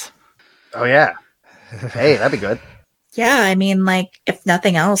dreams. Oh, yeah. Hey, that'd be good. Yeah, I mean, like, if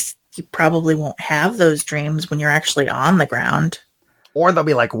nothing else, you probably won't have those dreams when you're actually on the ground. Or they'll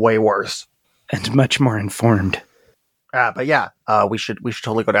be like way worse. And much more informed. But yeah, we should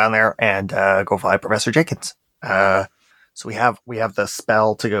totally go down there and go find Professor Jenkins. So we have the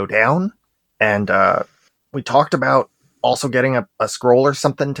spell to go down, and we talked about also getting a scroll or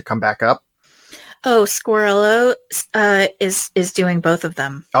something to come back up. Oh, Squirrello is doing both of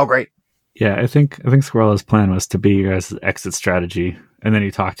them. Oh, great. Yeah, I think Squirrel's plan was to be your guys' exit strategy, and then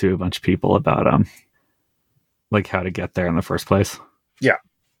you talk to a bunch of people about like how to get there in the first place. Yeah.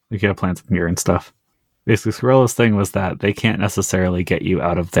 Like you have plans with Mir and stuff. basically Skrilla's thing was that they can't necessarily get you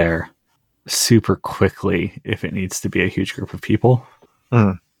out of there super quickly if it needs to be a huge group of people.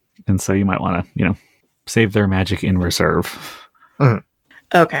 Mhm. And so you might want to, save their magic in reserve.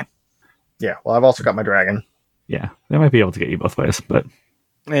 Okay. Yeah, well, I've also got my dragon. Yeah, they might be able to get you both ways, but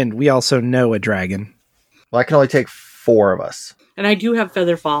And we also know a dragon. Well, I can only take 4 of us. And I do have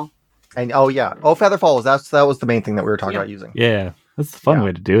Featherfall. And Featherfall that was the main thing that we were talking Yeah. about using. yeah, that's the fun Yeah.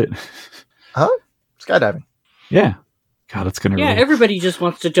 way to do it. Huh? Skydiving. Yeah. God, it's going to Yeah, everybody just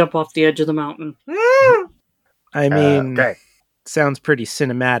wants to jump off the edge of the mountain. I mean, okay. sounds pretty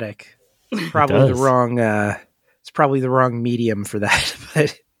cinematic. Probably the does. wrong. It's probably the wrong medium for that,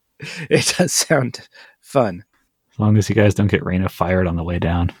 but it does sound fun. As long as you guys don't get Raina fired on the way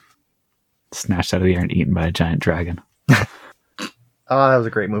down. Snatched out of the air and eaten by a giant dragon. Oh, that was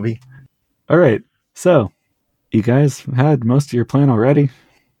a great movie. All right. So, you guys had most of your plan already.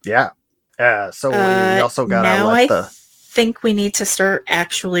 Yeah. So we also got now to I let the... think we need to start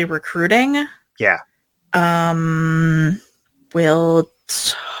actually recruiting. Yeah. We'll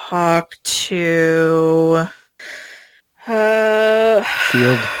talk to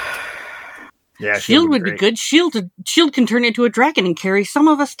Shield. Yeah, Shield would be great. good. Shield can turn into a dragon and carry some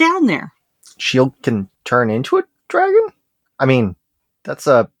of us down there. Shield can turn into a dragon? I mean, that's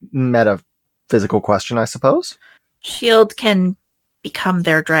a metaphysical question, I suppose. Shield can become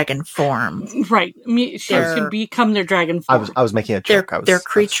their dragon form. Right. Shield They're- can become their dragon form. I was making a Their joke. their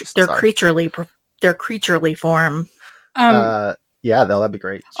creaturely form. Yeah, that'd be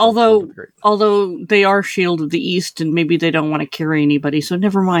great. Although- That'd be great. Although they are Shield of the East, and maybe they don't want to carry anybody, so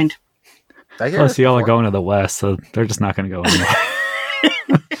never mind. I hear Plus, it y'all are before. going to the west, so they're just not going to go anywhere.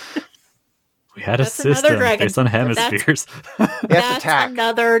 We had a That's another system dragon. based on hemispheres. They have to That's attack.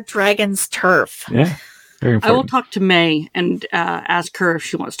 another dragon's turf. Yeah. Very I will important. talk to May and ask her if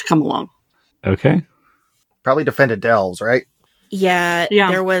she wants to come along. Okay. Probably defended Delves, right? Yeah,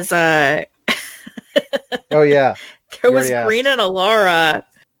 Yeah. there was Oh, yeah. there was Yeah. Green and Alara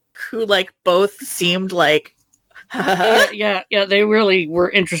who like both seemed like Yeah, they really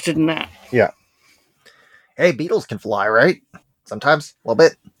were interested in that. Hey, beetles can fly, right? Sometimes. A little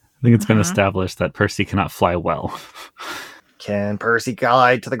bit. I think it's been Mhm. established that Percy cannot fly well. Can Percy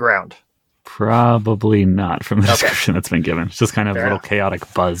glide to the ground? Probably not from the Okay. description that's been given. It's just kind of Fair a little enough.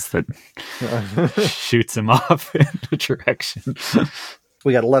 chaotic buzz that shoots him off in a direction.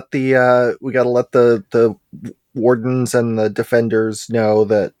 We gotta let the wardens and the defenders know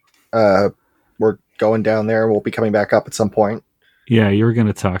that we're going down there and we'll be coming back up at some point. Yeah, you were going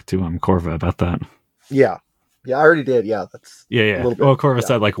to talk to Corva about that. Yeah, I already did. Yeah, that's Yeah. little bit, Well, Corva yeah.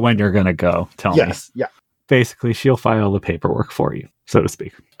 said, like, when you're going to go, tell me. yes, yeah. Basically, she'll file the paperwork for you, so to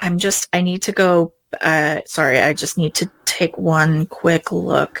speak. I need to go sorry, I just need to take one quick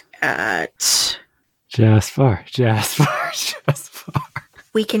look at Jasper.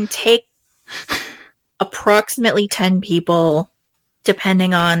 we can take approximately 10 people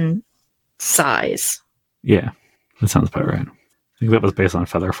depending on size. Yeah, that sounds about right. I think that was based on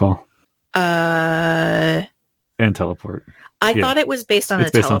Featherfall I and Teleport. Yeah. thought it was based on It's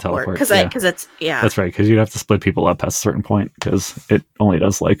a based on teleport teleport, because it's That's right, because you'd have to split people up past a certain point, because it only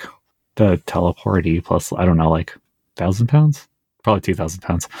does, like, the teleporty plus, I don't know, like, 1,000 pounds? Probably 2,000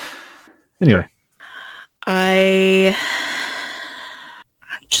 pounds. Anyway, I'm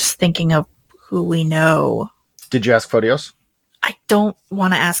just thinking of who we know. Did you ask Photios? I don't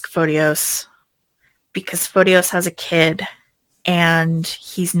want to ask Photios because Photios has a kid and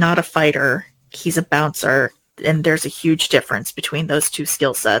he's not a fighter. He's a bouncer, and there's a huge difference between those two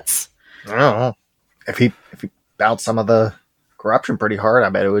skill sets. I don't know. If he bounced some of the corruption pretty hard, I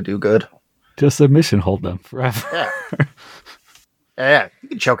bet it would do good. just submission hold them forever. Yeah. Yeah, you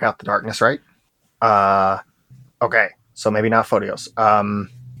can choke out the darkness, right? Okay, so maybe not Photios.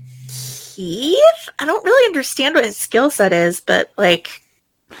 Keith? I don't really understand what his skill set is, but like,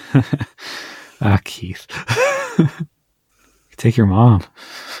 Keith. Take your mom.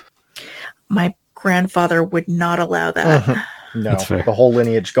 my grandfather would not allow that. No, That's fair. the whole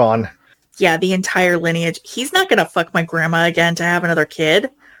lineage gone. Yeah, the entire lineage. He's not gonna fuck my grandma again to have another kid. Are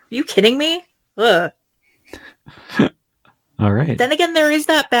you kidding me? Ugh. All right. Then again, there is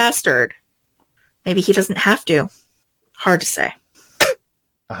that bastard. Maybe he doesn't have to. Hard to say.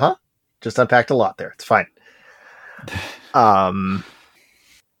 Uh-huh. Just unpacked a lot there. It's fine.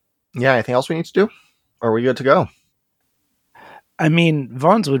 Yeah, anything else we need to do? Or are we good to go? I mean,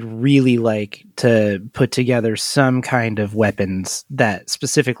 Vaughn's would really like to put together some kind of weapons that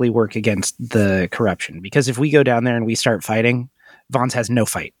specifically work against the corruption. Because if we go down there and we start fighting, Vaughn's has no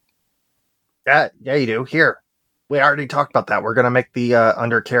fight. Yeah, you do. Here. We already talked about that. We're going to make the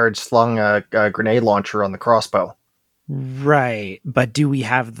undercarriage slung grenade launcher on the crossbow. Right, but do we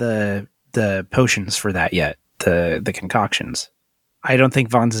have the potions for that yet? The concoctions. I don't think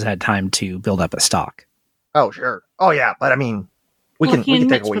Vons has had time to build up a stock. Oh, sure. Oh, yeah. But I mean, we can take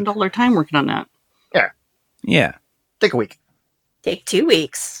a week. Spend all their time working on that. Yeah. Take a week. Take 2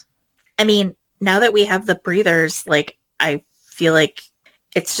 weeks. I mean, now that we have the breathers, like, I feel like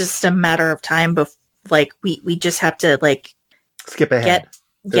it's just a matter of time. Like, we just have to, like, Skip ahead.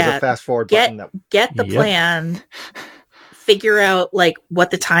 There's a fast forward button. Get the plan, figure out, like,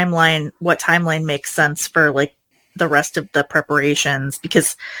 what timeline makes sense for, like, the rest of the preparations,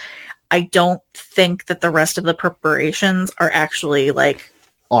 because I don't think that the rest of the preparations are actually, like,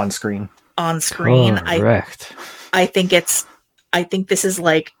 on screen. Correct. I think this is,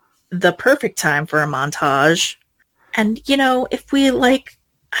 like, the perfect time for a montage. And, you know, if we, like,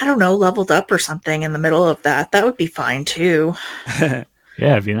 I don't know, leveled up or something in the middle of that would be fine too. Yeah,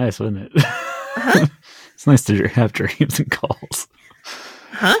 it'd be nice, wouldn't it? Uh-huh. It's nice to have dreams and calls.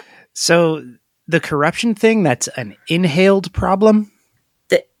 Huh? So the corruption thing, that's an inhaled problem?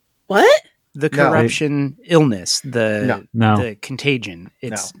 What? The corruption illness, No. the contagion.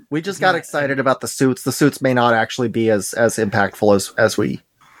 It's We just got excited about the suits. The suits may not actually be as impactful as we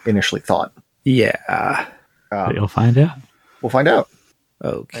initially thought. Yeah. But you'll find out. We'll find out.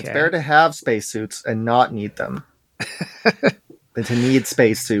 Okay. It's better to have spacesuits and not need them than to need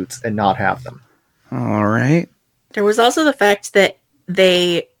spacesuits and not have them. All right. There was also the fact that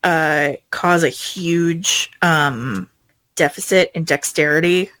they cause a huge deficit in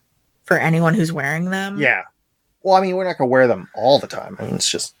dexterity for anyone who's wearing them. Yeah. Well, I mean, we're not going to wear them all the time. I mean, it's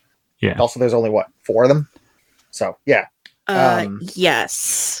just... Yeah. Also, there's only, 4 of them? So, yeah.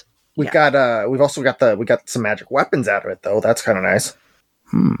 Yes. We've also got some magic weapons out of it, though. That's kind of nice.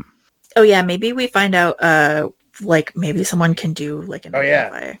 Oh, yeah, maybe we find out, like, maybe someone can do, like, an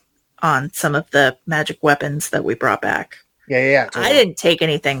AI on some of the magic weapons that we brought back. Yeah. Totally. I didn't take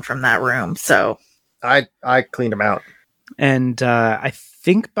anything from that room, so... I cleaned them out. And I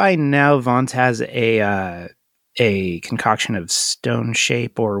think by now Vons has a concoction of stone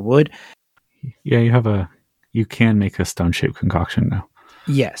shape or wood. Yeah, you can make a stone-shaped concoction now.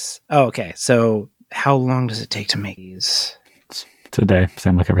 Yes. Oh, okay. So how long does it take to make these? It's a day,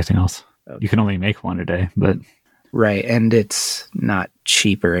 same like everything else. Okay. You can only make one a day, but... Right, and it's not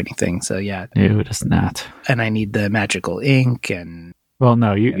cheap or anything, so yeah. It is not. And I need the magical ink and... Well,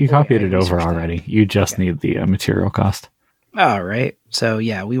 no, you copied it over researched that. already. You just need the material cost. All right. So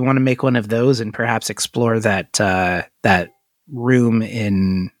yeah, we want to make one of those and perhaps explore that room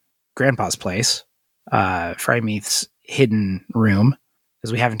in Grandpa's place, Frymeath's hidden room,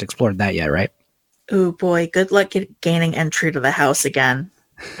 because we haven't explored that yet, right? Oh boy, good luck gaining entry to the house again.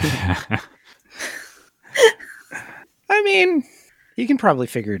 I mean, you can probably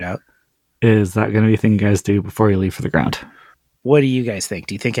figure it out. Is that going to be a thing you guys do before you leave for the ground? What do you guys think?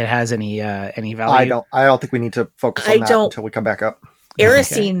 Do you think it has any value? I don't think we need to focus on that until we come back up.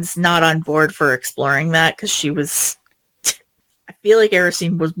 Erisine's not on board for exploring that because she was... I feel like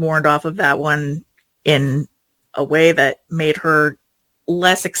Erisine was warned off of that one in a way that made her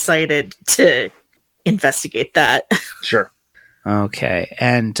less excited to investigate that. Sure. Okay.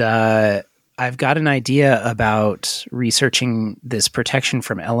 And I've got an idea about researching this protection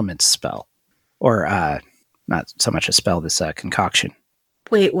from elements spell. Or not so much a spell, this concoction.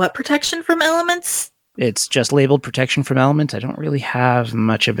 Wait, what protection from elements? It's just labeled protection from elements. I don't really have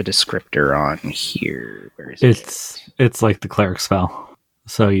much of a descriptor on here. Where is it? It's like the cleric spell.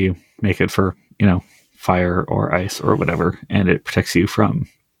 So you make it for, fire or ice or whatever, and it protects you from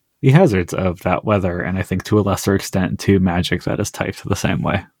the hazards of that weather, and I think to a lesser extent to magic that is typed the same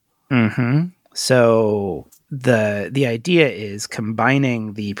way. Mm-hmm. So the idea is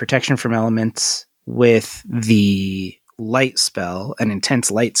combining the protection from elements with the light spell, an intense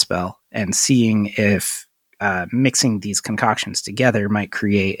light spell, and seeing if mixing these concoctions together might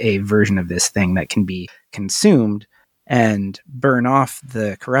create a version of this thing that can be consumed and burn off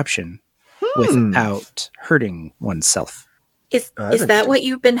the corruption without hurting oneself. Is that what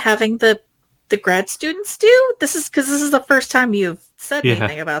you've been having the grad students do? This is the first time you've said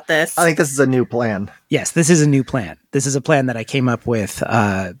anything about this. I think this is a new plan. Yes, this is a new plan. This is a plan that I came up with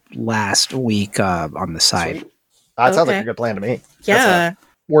last week on the side. Sweet. That sounds like a good plan to me. Yeah. That's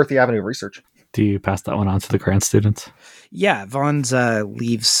worth the avenue of research. Do you pass that one on to the grad students? Yeah, Vaughn's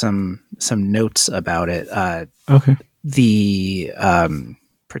leaves some notes about it. Okay. The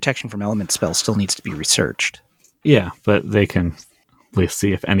protection from element spell still needs to be researched. Yeah, but they can at least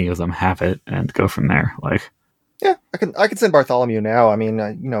see if any of them have it and go from there. Like, Yeah, I can send Bartholomew now. I mean,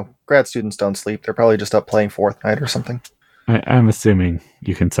 grad students don't sleep. They're probably just up playing Fortnite or something. I'm assuming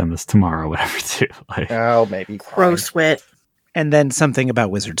you can send this tomorrow, whatever, too. Like, Oh, maybe. Gross wit. And then something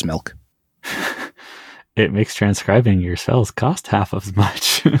about wizard's milk. it makes transcribing your spells cost half as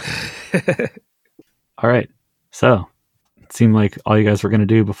much. All right. So it seemed like all you guys were going to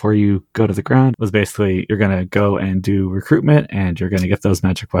do before you go to the ground was basically you're going to go and do recruitment and you're going to get those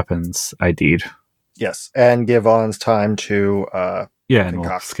magic weapons ID'd. Yes, and give Ons time to... Yeah, and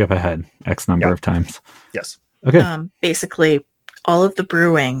we'll skip ahead X number of times. Yes. Okay. Basically, all of the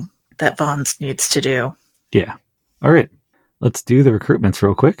brewing that Vaughn's needs to do. Yeah. All right. Let's do the recruitments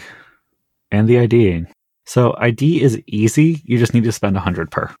real quick and the IDing. So ID is easy. You just need to spend 100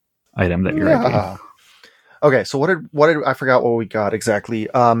 per item that you're IDing. Okay, so what did I forgot what we got exactly?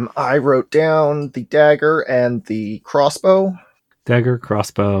 I wrote down the dagger and the crossbow. Dagger,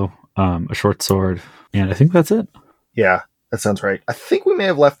 crossbow, a short sword, and I think that's it. Yeah, that sounds right. I think we may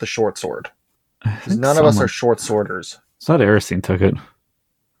have left the short sword. None of us are short sworders. I thought Erisine took it.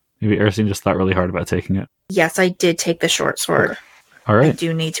 Maybe Erisine just thought really hard about taking it. Yes, I did take the short sword. Okay. All right. I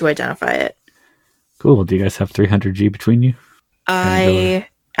do need to identify it. Cool. Do you guys have 300 G between you? I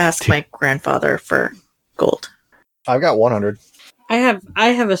asked my grandfather for gold. I've got 100. I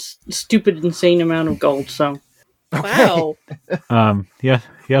have a stupid, insane amount of gold, so... Wow. Yeah,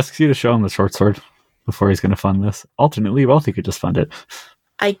 he asks you to show him the short sword before he's going to fund this. Alternately, Wealthy could just fund it.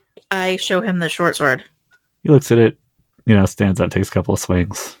 I show him the short sword. He looks at it, stands up, takes a couple of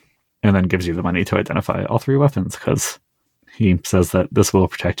swings, and then gives you the money to identify all 3 weapons, because he says that this will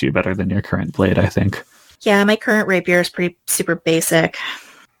protect you better than your current blade, I think. Yeah, my current rapier is pretty super basic.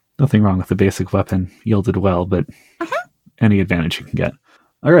 Nothing wrong with the basic weapon. Yielded well, but any advantage you can get.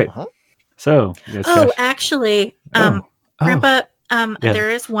 All right. So, you guys actually, Grandpa,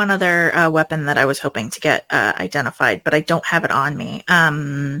 there is one other weapon that I was hoping to get identified, but I don't have it on me.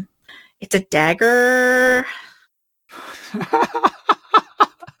 It's a dagger.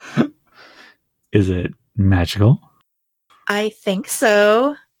 Is it magical? I think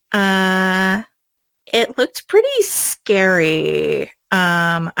so. It looked pretty scary.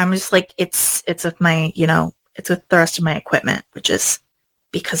 I'm just like, it's with my, it's with the rest of my equipment, which is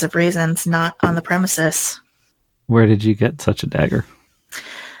because of reasons not on the premises. Where did you get such a dagger?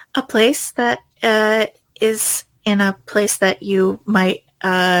 A place that is in a place that you might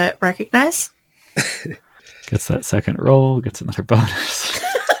recognize. Gets that second roll, gets another bonus.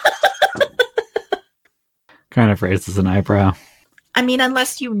 Kind of raises an eyebrow. I mean,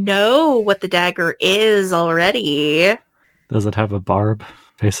 unless you know what the dagger is already. Does it have a barb?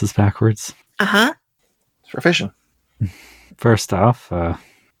 Faces backwards? Uh-huh. It's for fishing. First off,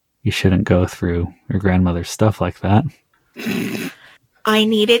 you shouldn't go through your grandmother's stuff like that. I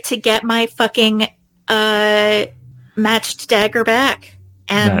needed to get my fucking matched dagger back.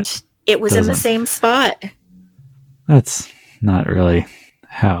 And it was in the same spot. That's not really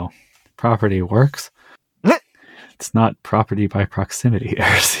how property works. It's not property by proximity,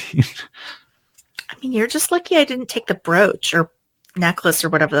 Erisine. I mean, you're just lucky I didn't take the brooch or necklace or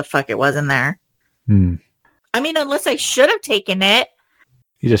whatever the fuck it was in there. I mean, unless I should have taken it.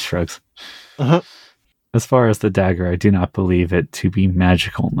 He just shrugs. As far as the dagger, I do not believe it to be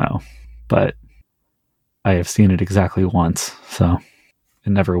magical, no. But I have seen it exactly once, so I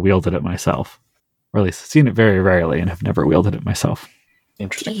never wielded it myself. Or at least seen it very rarely and have never wielded it myself.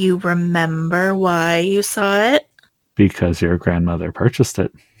 Interesting. Do you remember why you saw it? Because your grandmother purchased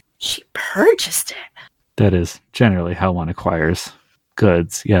it. She purchased it? That is generally how one acquires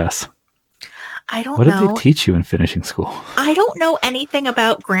goods, yes. I don't know. What did they teach you in finishing school? I don't know anything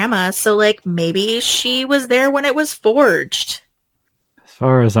about Grandma, so maybe she was there when it was forged. As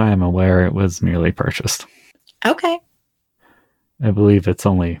far as I am aware, it was merely purchased. Okay. I believe its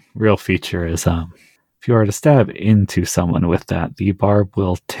only real feature is if you are to stab into someone with that, the barb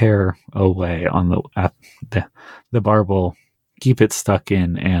will tear away on the barb will keep it stuck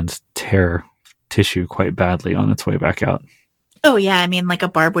in and tear tissue quite badly on its way back out. Oh yeah, I mean, a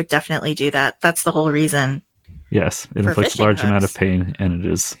barb would definitely do that. That's the whole reason. Yes, it inflicts a large amount of pain, and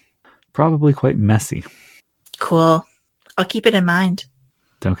it is probably quite messy. Cool. I'll keep it in mind.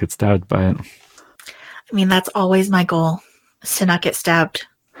 Don't get stabbed by it. I mean, that's always my goal, is to not get stabbed.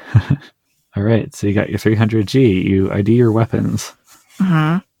 All right, so you got your 300G. You ID your weapons.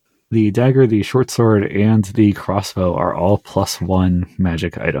 The dagger, the short sword, and the crossbow are all +1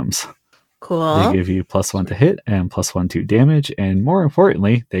 magic items. Cool. They give you +1 to hit and +1 to damage, and more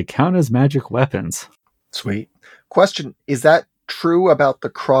importantly, they count as magic weapons. Sweet. Question, is that true about the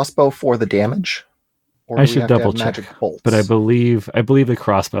crossbow for the damage? Or I do we should have to have double check, magic bolts? but I believe the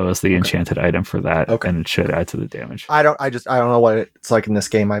crossbow is the Okay. enchanted item for that, Okay. and it should add to the damage. I don't know what it's like in this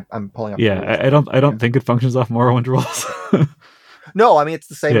game. I'm pulling up. the Yeah, rules. I don't think it functions off Morrowind rules. No, I mean it's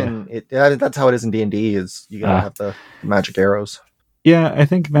the same Yeah. in it. That's how it is in D&D. Is you gotta have the magic arrows. Yeah, I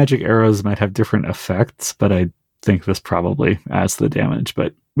think magic arrows might have different effects, but I think this probably adds the damage.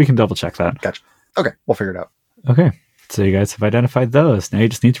 But we can double check that. Okay, we'll figure it out. Okay, so you guys have identified those. Now you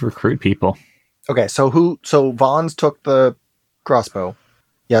just need to recruit people. Okay, so Vaughn's took the crossbow.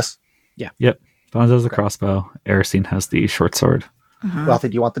 Yes. Vons has the Okay. crossbow. Erisine has the short sword. Mhm. Wealthy,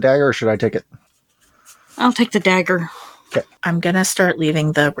 do you want the dagger or should I take it? I'll take the dagger. I'm gonna start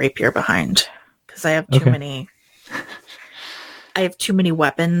leaving the rapier behind because I have too Okay. many. I have too many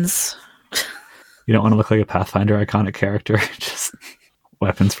weapons. You don't want to look like a Pathfinder iconic character. Just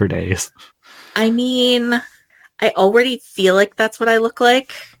weapons for days. I mean, I already feel like that's what I look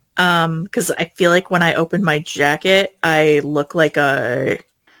like. Because I feel like when I open my jacket, I look like a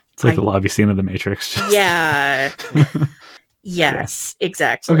It's like the lobby scene of the Matrix. Just- yeah. Yes,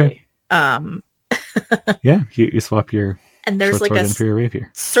 exactly. Okay. Yeah, you swap your And there's short like sword a in for your rapier.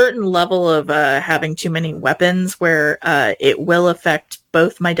 certain level of having too many weapons where it will affect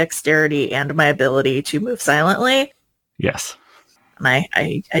both my dexterity and my ability to move silently. Yes. And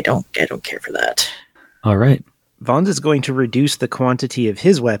I don't care for that. All right. Vons is going to reduce the quantity of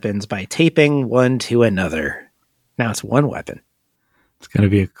his weapons by taping one to another. Now it's one weapon. It's going to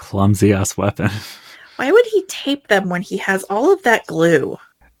be a clumsy ass weapon. Why would he tape them when he has all of that glue?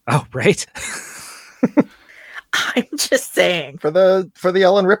 Oh, right. I'm just saying. For the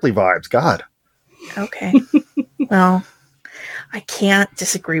Ellen Ripley vibes. God. Okay. Well, I can't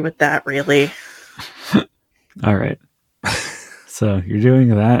disagree with that, really. All right. So you're doing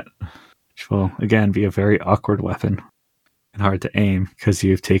that, which will, again, be a very awkward weapon and hard to aim because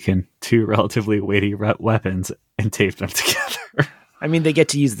you've taken two relatively weighty weapons and taped them together. I mean, they get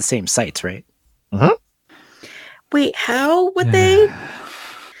to use the same sights, right? Wait, how would they?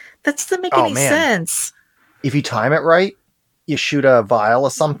 That doesn't make Oh, any man. sense. If you time it right, you shoot a vial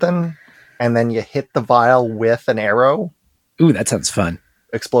of something, and then you hit the vial with an arrow. Ooh, that sounds fun.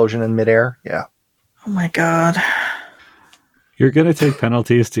 Explosion in midair. Yeah. Oh my god. You're going to take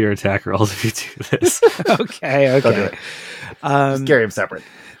penalties to your attack rolls if you do this. Okay, Don't do okay. it. Just carry them separate.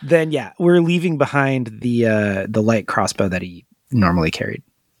 Then, yeah, we're leaving behind the light crossbow that he normally carried.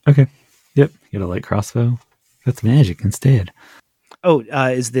 Okay. Yep. Get a light crossbow. That's magic instead. Oh,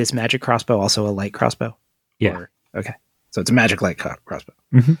 is this magic crossbow also a light crossbow? Yeah. Or- okay. So it's a magic light crossbow.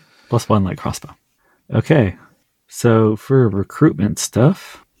 Plus one light crossbow. Okay. So for recruitment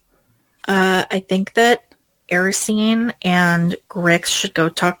stuff, I think that Erisine and Grix should go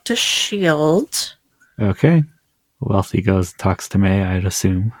talk to Shield. okay. Wealthy goes and talks to May, I'd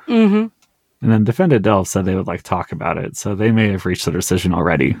assume. Mm-hmm. And then Defended Delve said they would like talk about it, so they may have reached a decision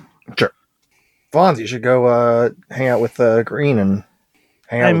already. Sure. Vons, you should go hang out with Green and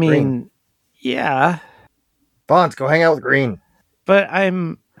hang out I with mean, Green. yeah, Vons, go hang out with Green. but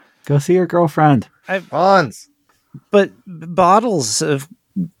Go see your girlfriend. Vons, but bottles of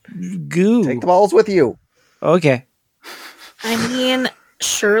goo. take the balls with you. Okay. I mean,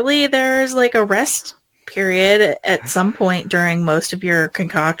 surely there's like a rest period at some point during most of your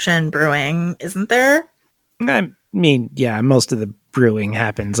concoction brewing, isn't there? I mean, yeah, most of the brewing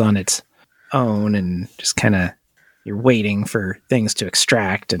happens on its own and just kind of you're waiting for things to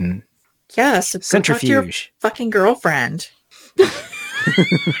extract and Yeah, so go talk to your centrifuge. fucking girlfriend.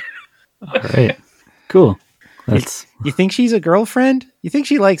 All right. Cool. That's You think she's a girlfriend? You think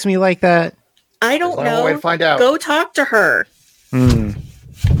she likes me like that? I don't There's no way to know. find out. Go talk to her. Hmm.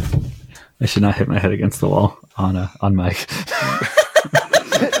 I should not hit my head against the wall on mic.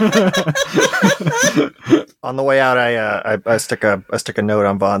 On the way out, I stick a note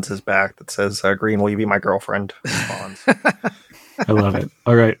on Vons' back that says, "Green, will you be my girlfriend?" Vons. I love it.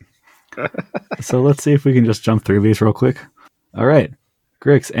 All right. So let's see if we can just jump through these real quick. All right.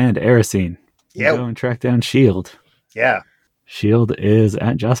 Grix and Erisine. Yeah. Go and track down Shield. Yeah. Shield is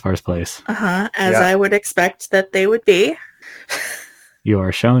at Jaspar's place. Uh-huh. As Yeah. I would expect that they would be. You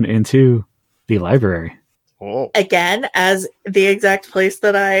are shown into the library. Oh. Again, as the exact place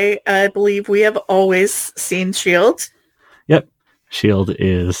that I believe we have always seen Shield. Yep. Shield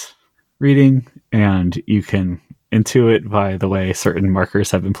is reading, and you can intuit by the way certain markers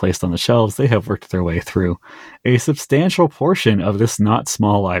have been placed on the shelves. They have worked their way through a substantial portion of this not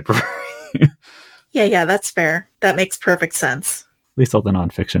small library. Yeah, that's fair. That makes perfect sense. At least all the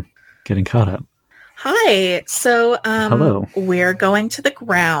nonfiction. Getting caught up. Hi. So, Hello. we're going to the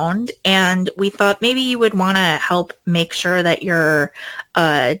ground, and we thought maybe you would want to help make sure that your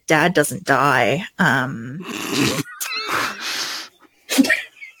dad doesn't die.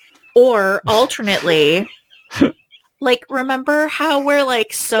 Or alternately, like, remember how we're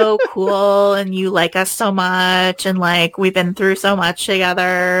like so cool and you like us so much and like we've been through so much together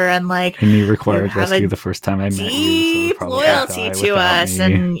and like And you required have rescue a the first time I met you. So deep probably loyalty die to without us, me.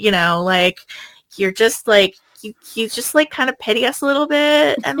 and you know, like you're just like you just like kind of pity us a little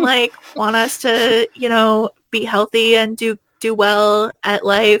bit and like want us to, you know, be healthy and do well at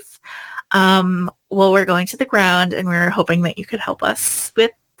life. Well, we're going to the ground, and we're hoping that you could help us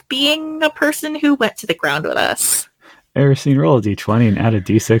with being a person who went to the ground with us. Erisine, roll a d20 and add a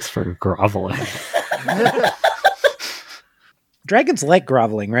d6 for groveling. Dragons like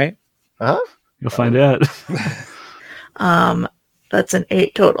groveling, right? Huh? You'll find out. That's an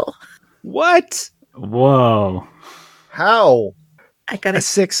 8 total. What? Whoa. How? I got A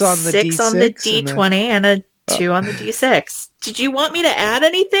 6 on the 6 D6 on the and D20 and a 2 on the D6. Did you want me to add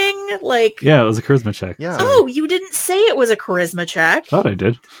anything? Like, Yeah, it was a charisma check. Yeah. So oh, you didn't say it was a charisma check. thought I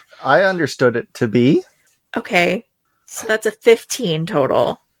did. I understood it to be. Okay, so that's a 15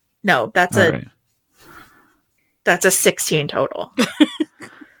 total. No, that's All a right. that's a 16 total.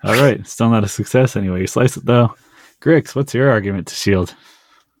 All right. Still not a success anyway. You slice it though. Grix, what's your argument to shield?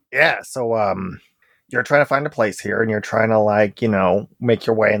 Yeah, so you're trying to find a place here and you're trying to like, you know, make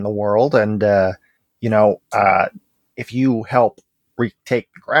your way in the world and if you help retake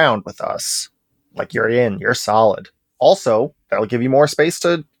the ground with us, like you're solid. Also, that'll give you more space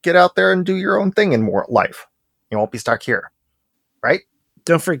to get out there and do your own thing in more life. You won't be stuck here. Right?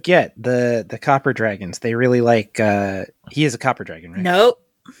 Don't forget the copper dragons. They really like. He is a copper dragon, right? Nope,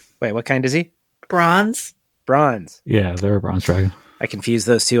 Wait, what kind is he? bronze. Bronze. Yeah, they're a bronze dragon. I confuse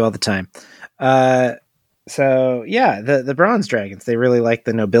those two all the time. So yeah, the bronze dragons. They really like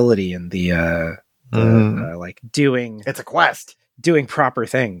the nobility and the like doing It's a quest. proper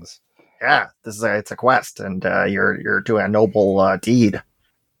things. Yeah, it's a quest, and you're doing a noble deed.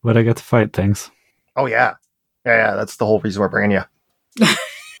 But I get to fight things. Oh yeah, yeah. That's the whole reason we're bringing you.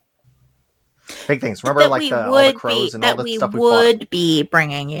 Big things. Remember, That like we all the would crows be and all that the we stuff we would be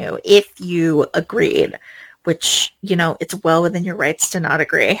bringing you if you agreed. Which, you know, it's well within your rights to not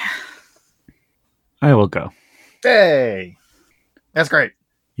agree. I will go. fought. Hey, that's great.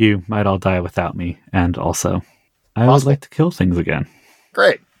 You might all die without me, and also, I would Possible. like to kill things again.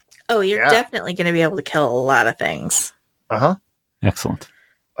 Great. Oh, you're Yeah. definitely going to be able to kill a lot of things. Uh Excellent.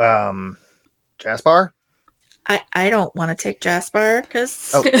 huh. Jaspar. I don't want to take Jaspar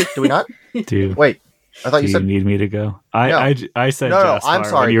because Oh, do we not? Do Wait, I thought do you you said. need me to go? I said No, Jasper I'm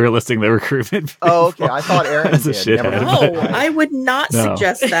sorry. when you were listing the recruitment. Oh, okay. before. I thought Aaron As a did. Never shithead. mind. no, I would not No.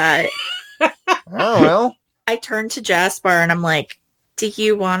 suggest that. Oh well, I turned to Jaspar and I'm like, "Do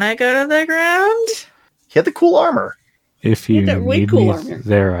you want to go to the ground?" he had the cool armor. If you got way need cool me armor.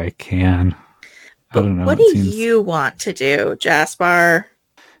 there, I can. I don't know. What it do seems- you want to do, Jaspar?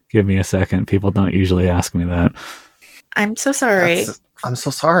 Give me a second. People don't usually ask me that. I'm so sorry. I'm so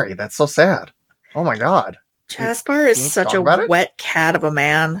sorry. That's so sad. Oh my god. Jaspar is Can you such talk a about it? wet cat of a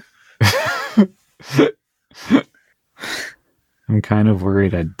man. I'm kind of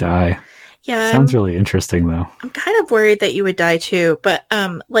worried I'd die. Yeah, Sounds really interesting, though. I'm kind of worried that you would die too, but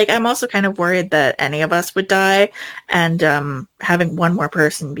like I'm also kind of worried that any of us would die, and having one more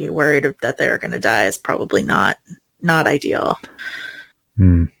person be worried that they're going to die is probably not ideal.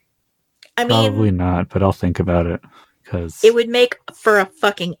 Hmm. I mean, Probably not, but I'll think about it. Because it would make for a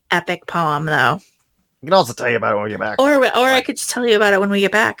fucking epic poem, though. I can also tell you about it when we get back. Or I could just tell you about it when we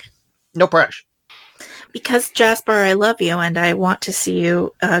get back. No pressure. Because Jasper, I love you, and I want to see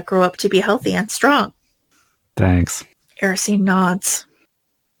you grow up to be healthy and strong. Thanks. Erisine nods,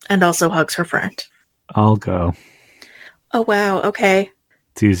 and also hugs her friend. I'll go. Oh wow, okay.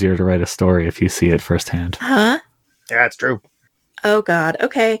 It's easier to write a story if you see it firsthand. Huh? Yeah, it's true. Oh god.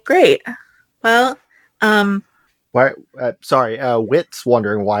 Okay, great. Well, Why? Sorry. Wit's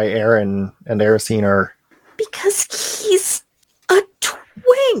wondering why Aaron and Erisine are. because he's a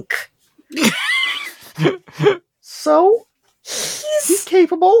twink. So he's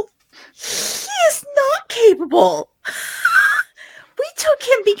capable. He is not capable. We took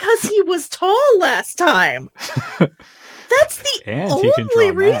him because he was tall last time. That's the And he can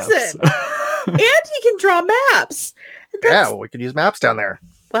only draw reason. maps. And he can draw maps. Yeah, That's, well, we could use maps down there.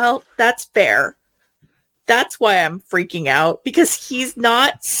 well, that's fair. That's why I'm freaking out, because he's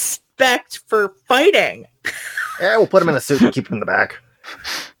not spec'd for fighting. Yeah, we'll put him in a suit and keep him in the back.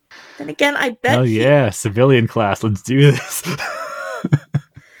 And again, I bet Oh yeah, civilian class. Let's do this.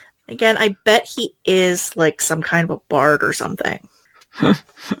 Again, I bet he is like some kind of a bard or something.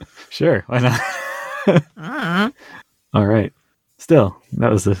 Sure, why not? Mm. All right. Still,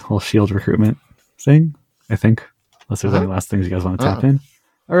 that was the whole shield recruitment thing, I think. Unless there's any last things you guys want to tap in.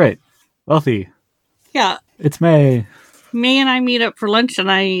 All right. Wealthy, Yeah, it's May. May and I meet up for lunch, and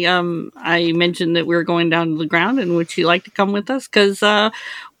I mentioned that we were going down to the ground, and would she like to come with us? Because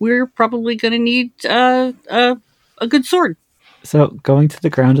we're probably going to need a good sword. So, going to the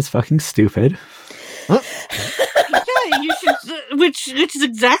ground is fucking stupid. Yeah, you should. Which is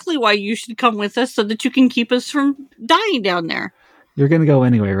exactly why you should come with us, so that you can keep us from dying down there. You're going to go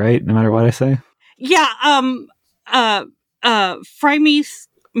anyway, right? No matter what I say? Yeah. Frymeath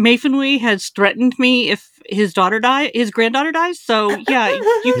Mayfinwee has threatened me if his granddaughter dies. So yeah,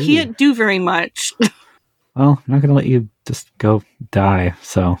 you can't do very much. Well, I'm not going to let you just go die.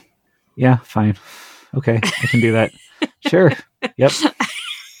 So, yeah, fine. Okay, I can do that. Sure. Yep.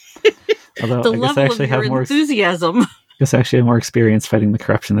 Although The I guess level I of actually your have more. enthusiasm. I guess I actually have more experience fighting the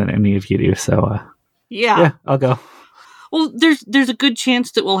corruption than any of you do. So, Yeah. yeah, I'll go. Well, there's a good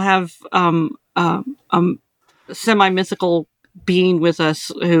chance that we'll have semi-mythical being with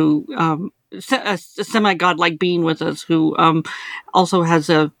us who a semi-godlike being with us who also has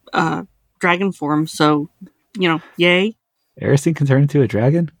a dragon form. So, yay. Erisine can turn into a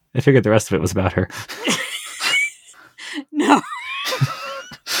dragon? I figured the rest of it was about her. No.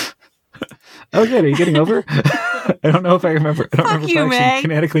 Oh, good. Are you getting over? I don't know if I remember. I don't Fuck remember you, if I actually May.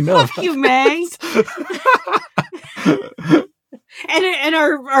 canonically know. Fuck you, May. and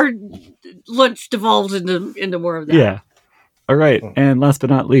our lunch devolved into more of that. Yeah. All right. And last but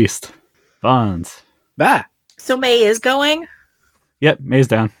not least, Bonds. Bah. So May is going? Yep, May's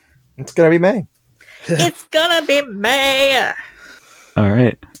down. It's gonna be May. It's gonna be May! All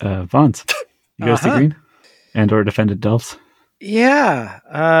right. Bonds. You guys see Uh-huh. green? And or defended Delphs? Yeah.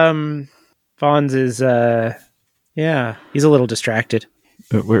 Vons is he's a little distracted.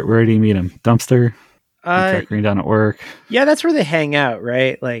 Where do you meet him? Dumpster? You Uh track green down at work? yeah, that's where they hang out,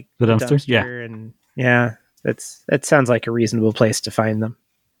 right? Like The dumpster? Yeah. and yeah, that sounds like a reasonable place to find them.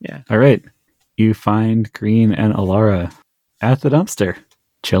 All right. You find Green and Alara at the dumpster,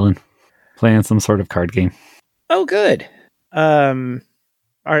 chilling, playing some sort of card game. Oh, good. Hi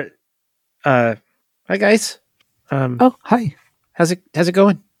guys. Oh, hi. How's it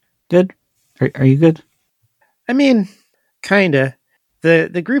going? Good. Are you good? I mean, kinda.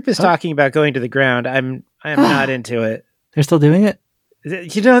 The group is Oh. talking about going to the ground. I am not into it. They're still doing it?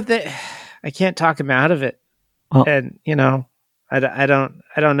 You know that I can't talk them out of it, Well, and I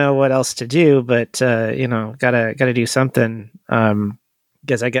don't know what else to do, but gotta do something.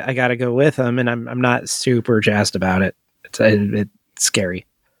 Because I gotta go with them, and I'm not super jazzed about it. It's scary.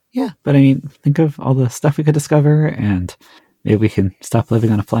 yeah. But I mean, think of all the stuff we could discover, and maybe we can stop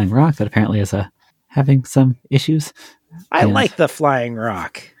living on a flying rock that apparently is having some issues. I And like the flying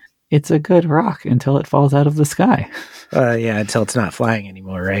rock. It's a good rock until it falls out of the sky. Yeah, until it's not flying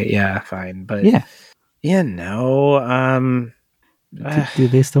anymore, right? Yeah, fine. But Yeah. Do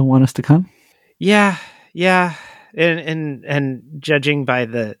they still want us to come? yeah. And judging by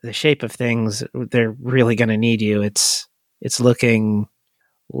the shape of things, they're really going to need you. It's looking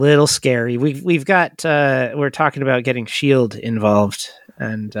a little scary. We've got we're talking about getting Shield involved,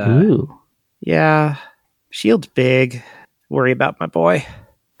 and Ooh. yeah, Shield's big. Worry about my boy.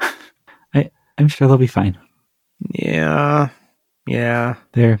 I'm sure they'll be fine. Yeah.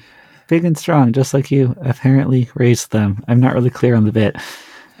 They're big and strong, just like you apparently raised them. I'm not really clear on the bit.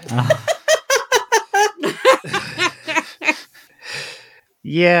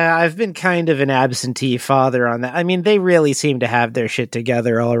 Yeah, I've been kind of an absentee father on that. I mean, they really seem to have their shit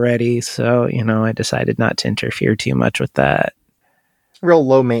together already, so, I decided not to interfere too much with that. Real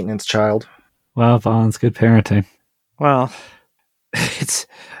low maintenance child. Wow, Vaughn's good parenting. Well, it's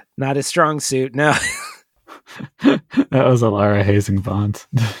not his strong suit, no. That was Alara hazing Vaughn.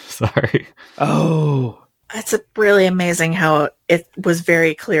 Sorry. Oh, It's really amazing how it was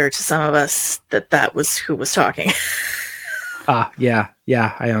very clear to some of us that was who was talking. yeah,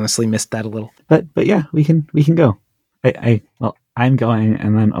 I honestly missed that a little. But yeah, we can go. I'm going,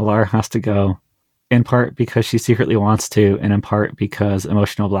 and then Alara has to go, in part because she secretly wants to, and in part because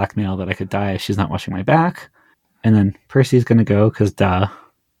emotional blackmail that I could die if she's not watching my back. And then Percy's going to go because duh.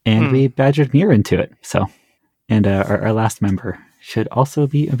 And we badgered Mir into it. So, and our last member should also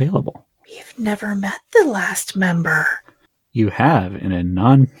be available. We've never met the last member. You have in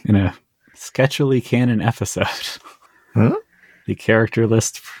a sketchily canon episode. Huh? The character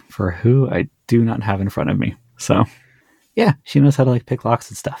list for who I do not have in front of me. So, yeah, she knows how to pick locks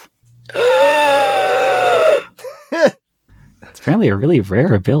and stuff. That's apparently a really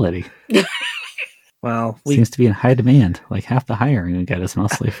rare ability. Well, Seems to be in high demand. Like half the hiring we get is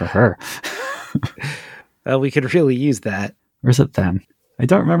mostly for her. we could really use that. Or is it them? I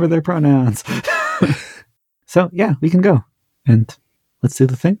don't remember their pronouns. So yeah, we can go. And let's do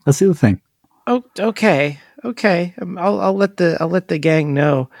the thing. Oh, okay. I'll let the gang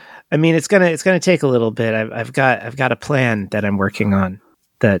know. I mean, it's gonna take a little bit. I've got a plan that I'm working on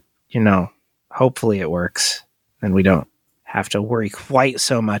that, hopefully it works and we don't have to worry quite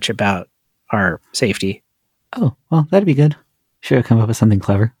so much about our safety. Oh, well, that'd be good. Sure, I'll come up with something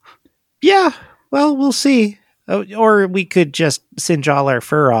clever. Yeah, well, we'll see. Oh, or we could just singe all our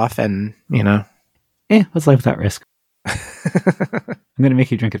fur off and, Let's live with that risk. I'm going to make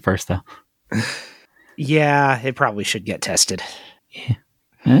you drink it first, though. Yeah, it probably should get tested. Yeah.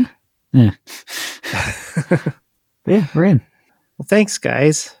 But yeah, we're in. Well, thanks,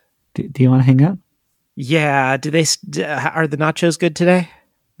 guys. Do you want to hang out? Yeah, are the nachos good today?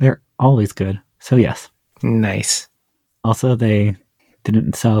 They're always good. So yes. Nice. Also, they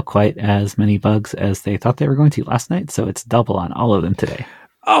didn't sell quite as many bugs as they thought they were going to last night, so it's double on all of them today.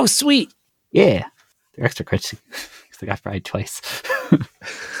 Oh, sweet. Yeah. They're extra crunchy because they got fried twice.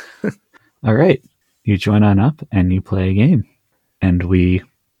 All right. You join on up and you play a game. And we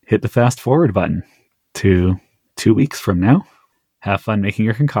hit the fast forward button to 2 weeks from now. Have fun making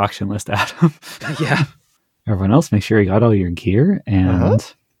your concoction list, Adam. Yeah. Everyone else, make sure you got all your gear. And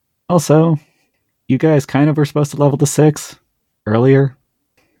also, you guys kind of were supposed to level to 6 earlier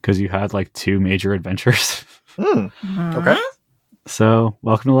because you had like 2 major adventures. Okay. So,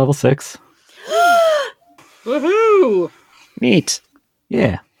 welcome to level 6. Woohoo! Neat.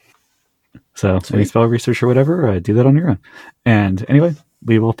 Yeah. So, any spell research or whatever, do that on your own. And anyway,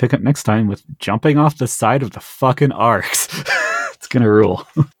 we will pick up next time with jumping off the side of the fucking arcs. It's gonna rule.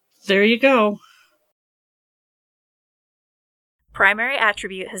 There you go. Primary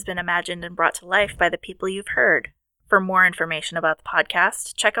Attribute has been imagined and brought to life by the people you've heard. For more information about the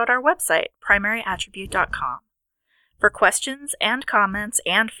podcast, check out our website, primaryattribute.com. For questions and comments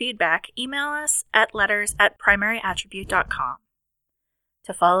and feedback, email us at letters@primaryattribute.com.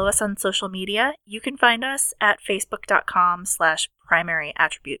 To follow us on social media, you can find us at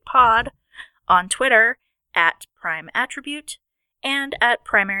facebook.com/primaryattributepod, on Twitter @primeattribute, and at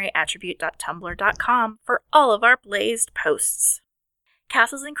primaryattribute.tumblr.com for all of our blazed posts.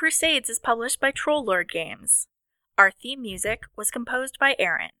 Castles and Crusades is published by Troll Lord Games. Our theme music was composed by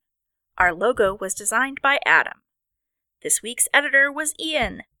Aaron. Our logo was designed by Adam. This week's editor was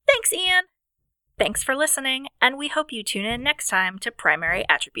Ian. Thanks, Ian! Thanks for listening, and we hope you tune in next time to Primary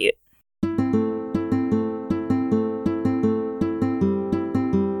Attribute.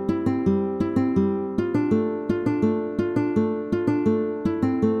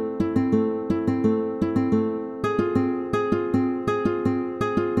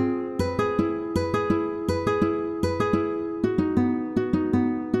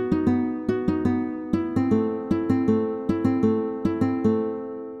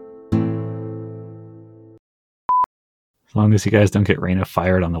 As long as you guys don't get Rain of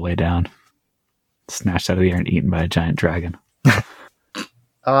Fire on the way down. Snatched out of the air and eaten by a giant dragon. Oh,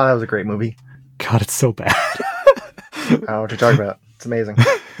 that was a great movie. God, it's so bad. Oh, what you're talking about. It's amazing.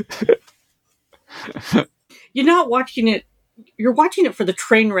 You're not watching it. You're watching it for the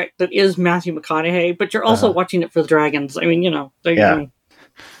train wreck that is Matthew McConaughey, but you're also watching it for the dragons. I mean, there you go.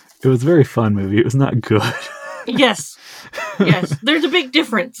 It was a very fun movie. It was not good. Yes. Yes. There's a big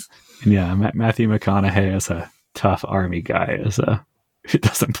difference. And yeah, Matthew McConaughey as a tough army guy it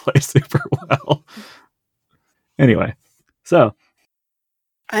doesn't play super well. Anyway, so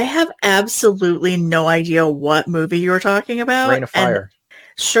I have absolutely no idea what movie you're talking about. Rain of Fire.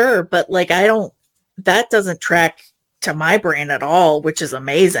 Sure, but that doesn't track to my brain at all, which is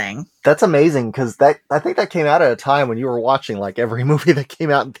amazing. That's amazing because I think that came out at a time when you were watching like every movie that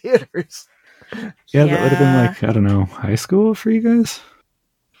came out in theaters. Yeah, that would have been like, I don't know, high school for you guys?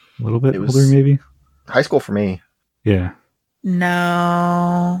 A little bit older, maybe? High school for me. Yeah.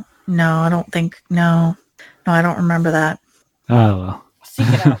 No, I don't think, no, I don't remember that. Oh, well. Seek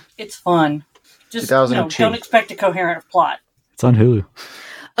it out. It's fun. Just, 2002. Don't expect a coherent plot. It's on Hulu.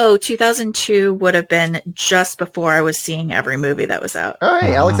 Oh, 2002 would have been just before I was seeing every movie that was out. Oh,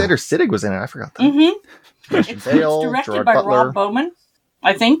 hey, Alexander Siddig was in it. I forgot that. Mm-hmm. Christian It's Bale, directed Gerard by Butler. Rob Bowman,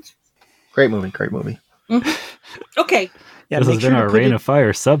 I think. Great movie. Mm-hmm. Okay. Yeah, This has make sure been to our put Rain it- of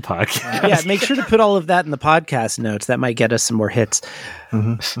Fire sub-podcast. Yeah, make sure to put all of that in the podcast notes. That might get us some more hits.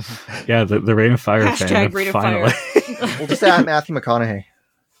 Yeah, the Rain of Fire Hashtag fan. Rain of Finally. Fire. We'll just add Matthew McConaughey.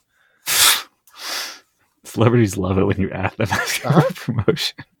 Celebrities love it when you add them as Uh-huh.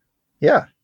 promotion. Yeah.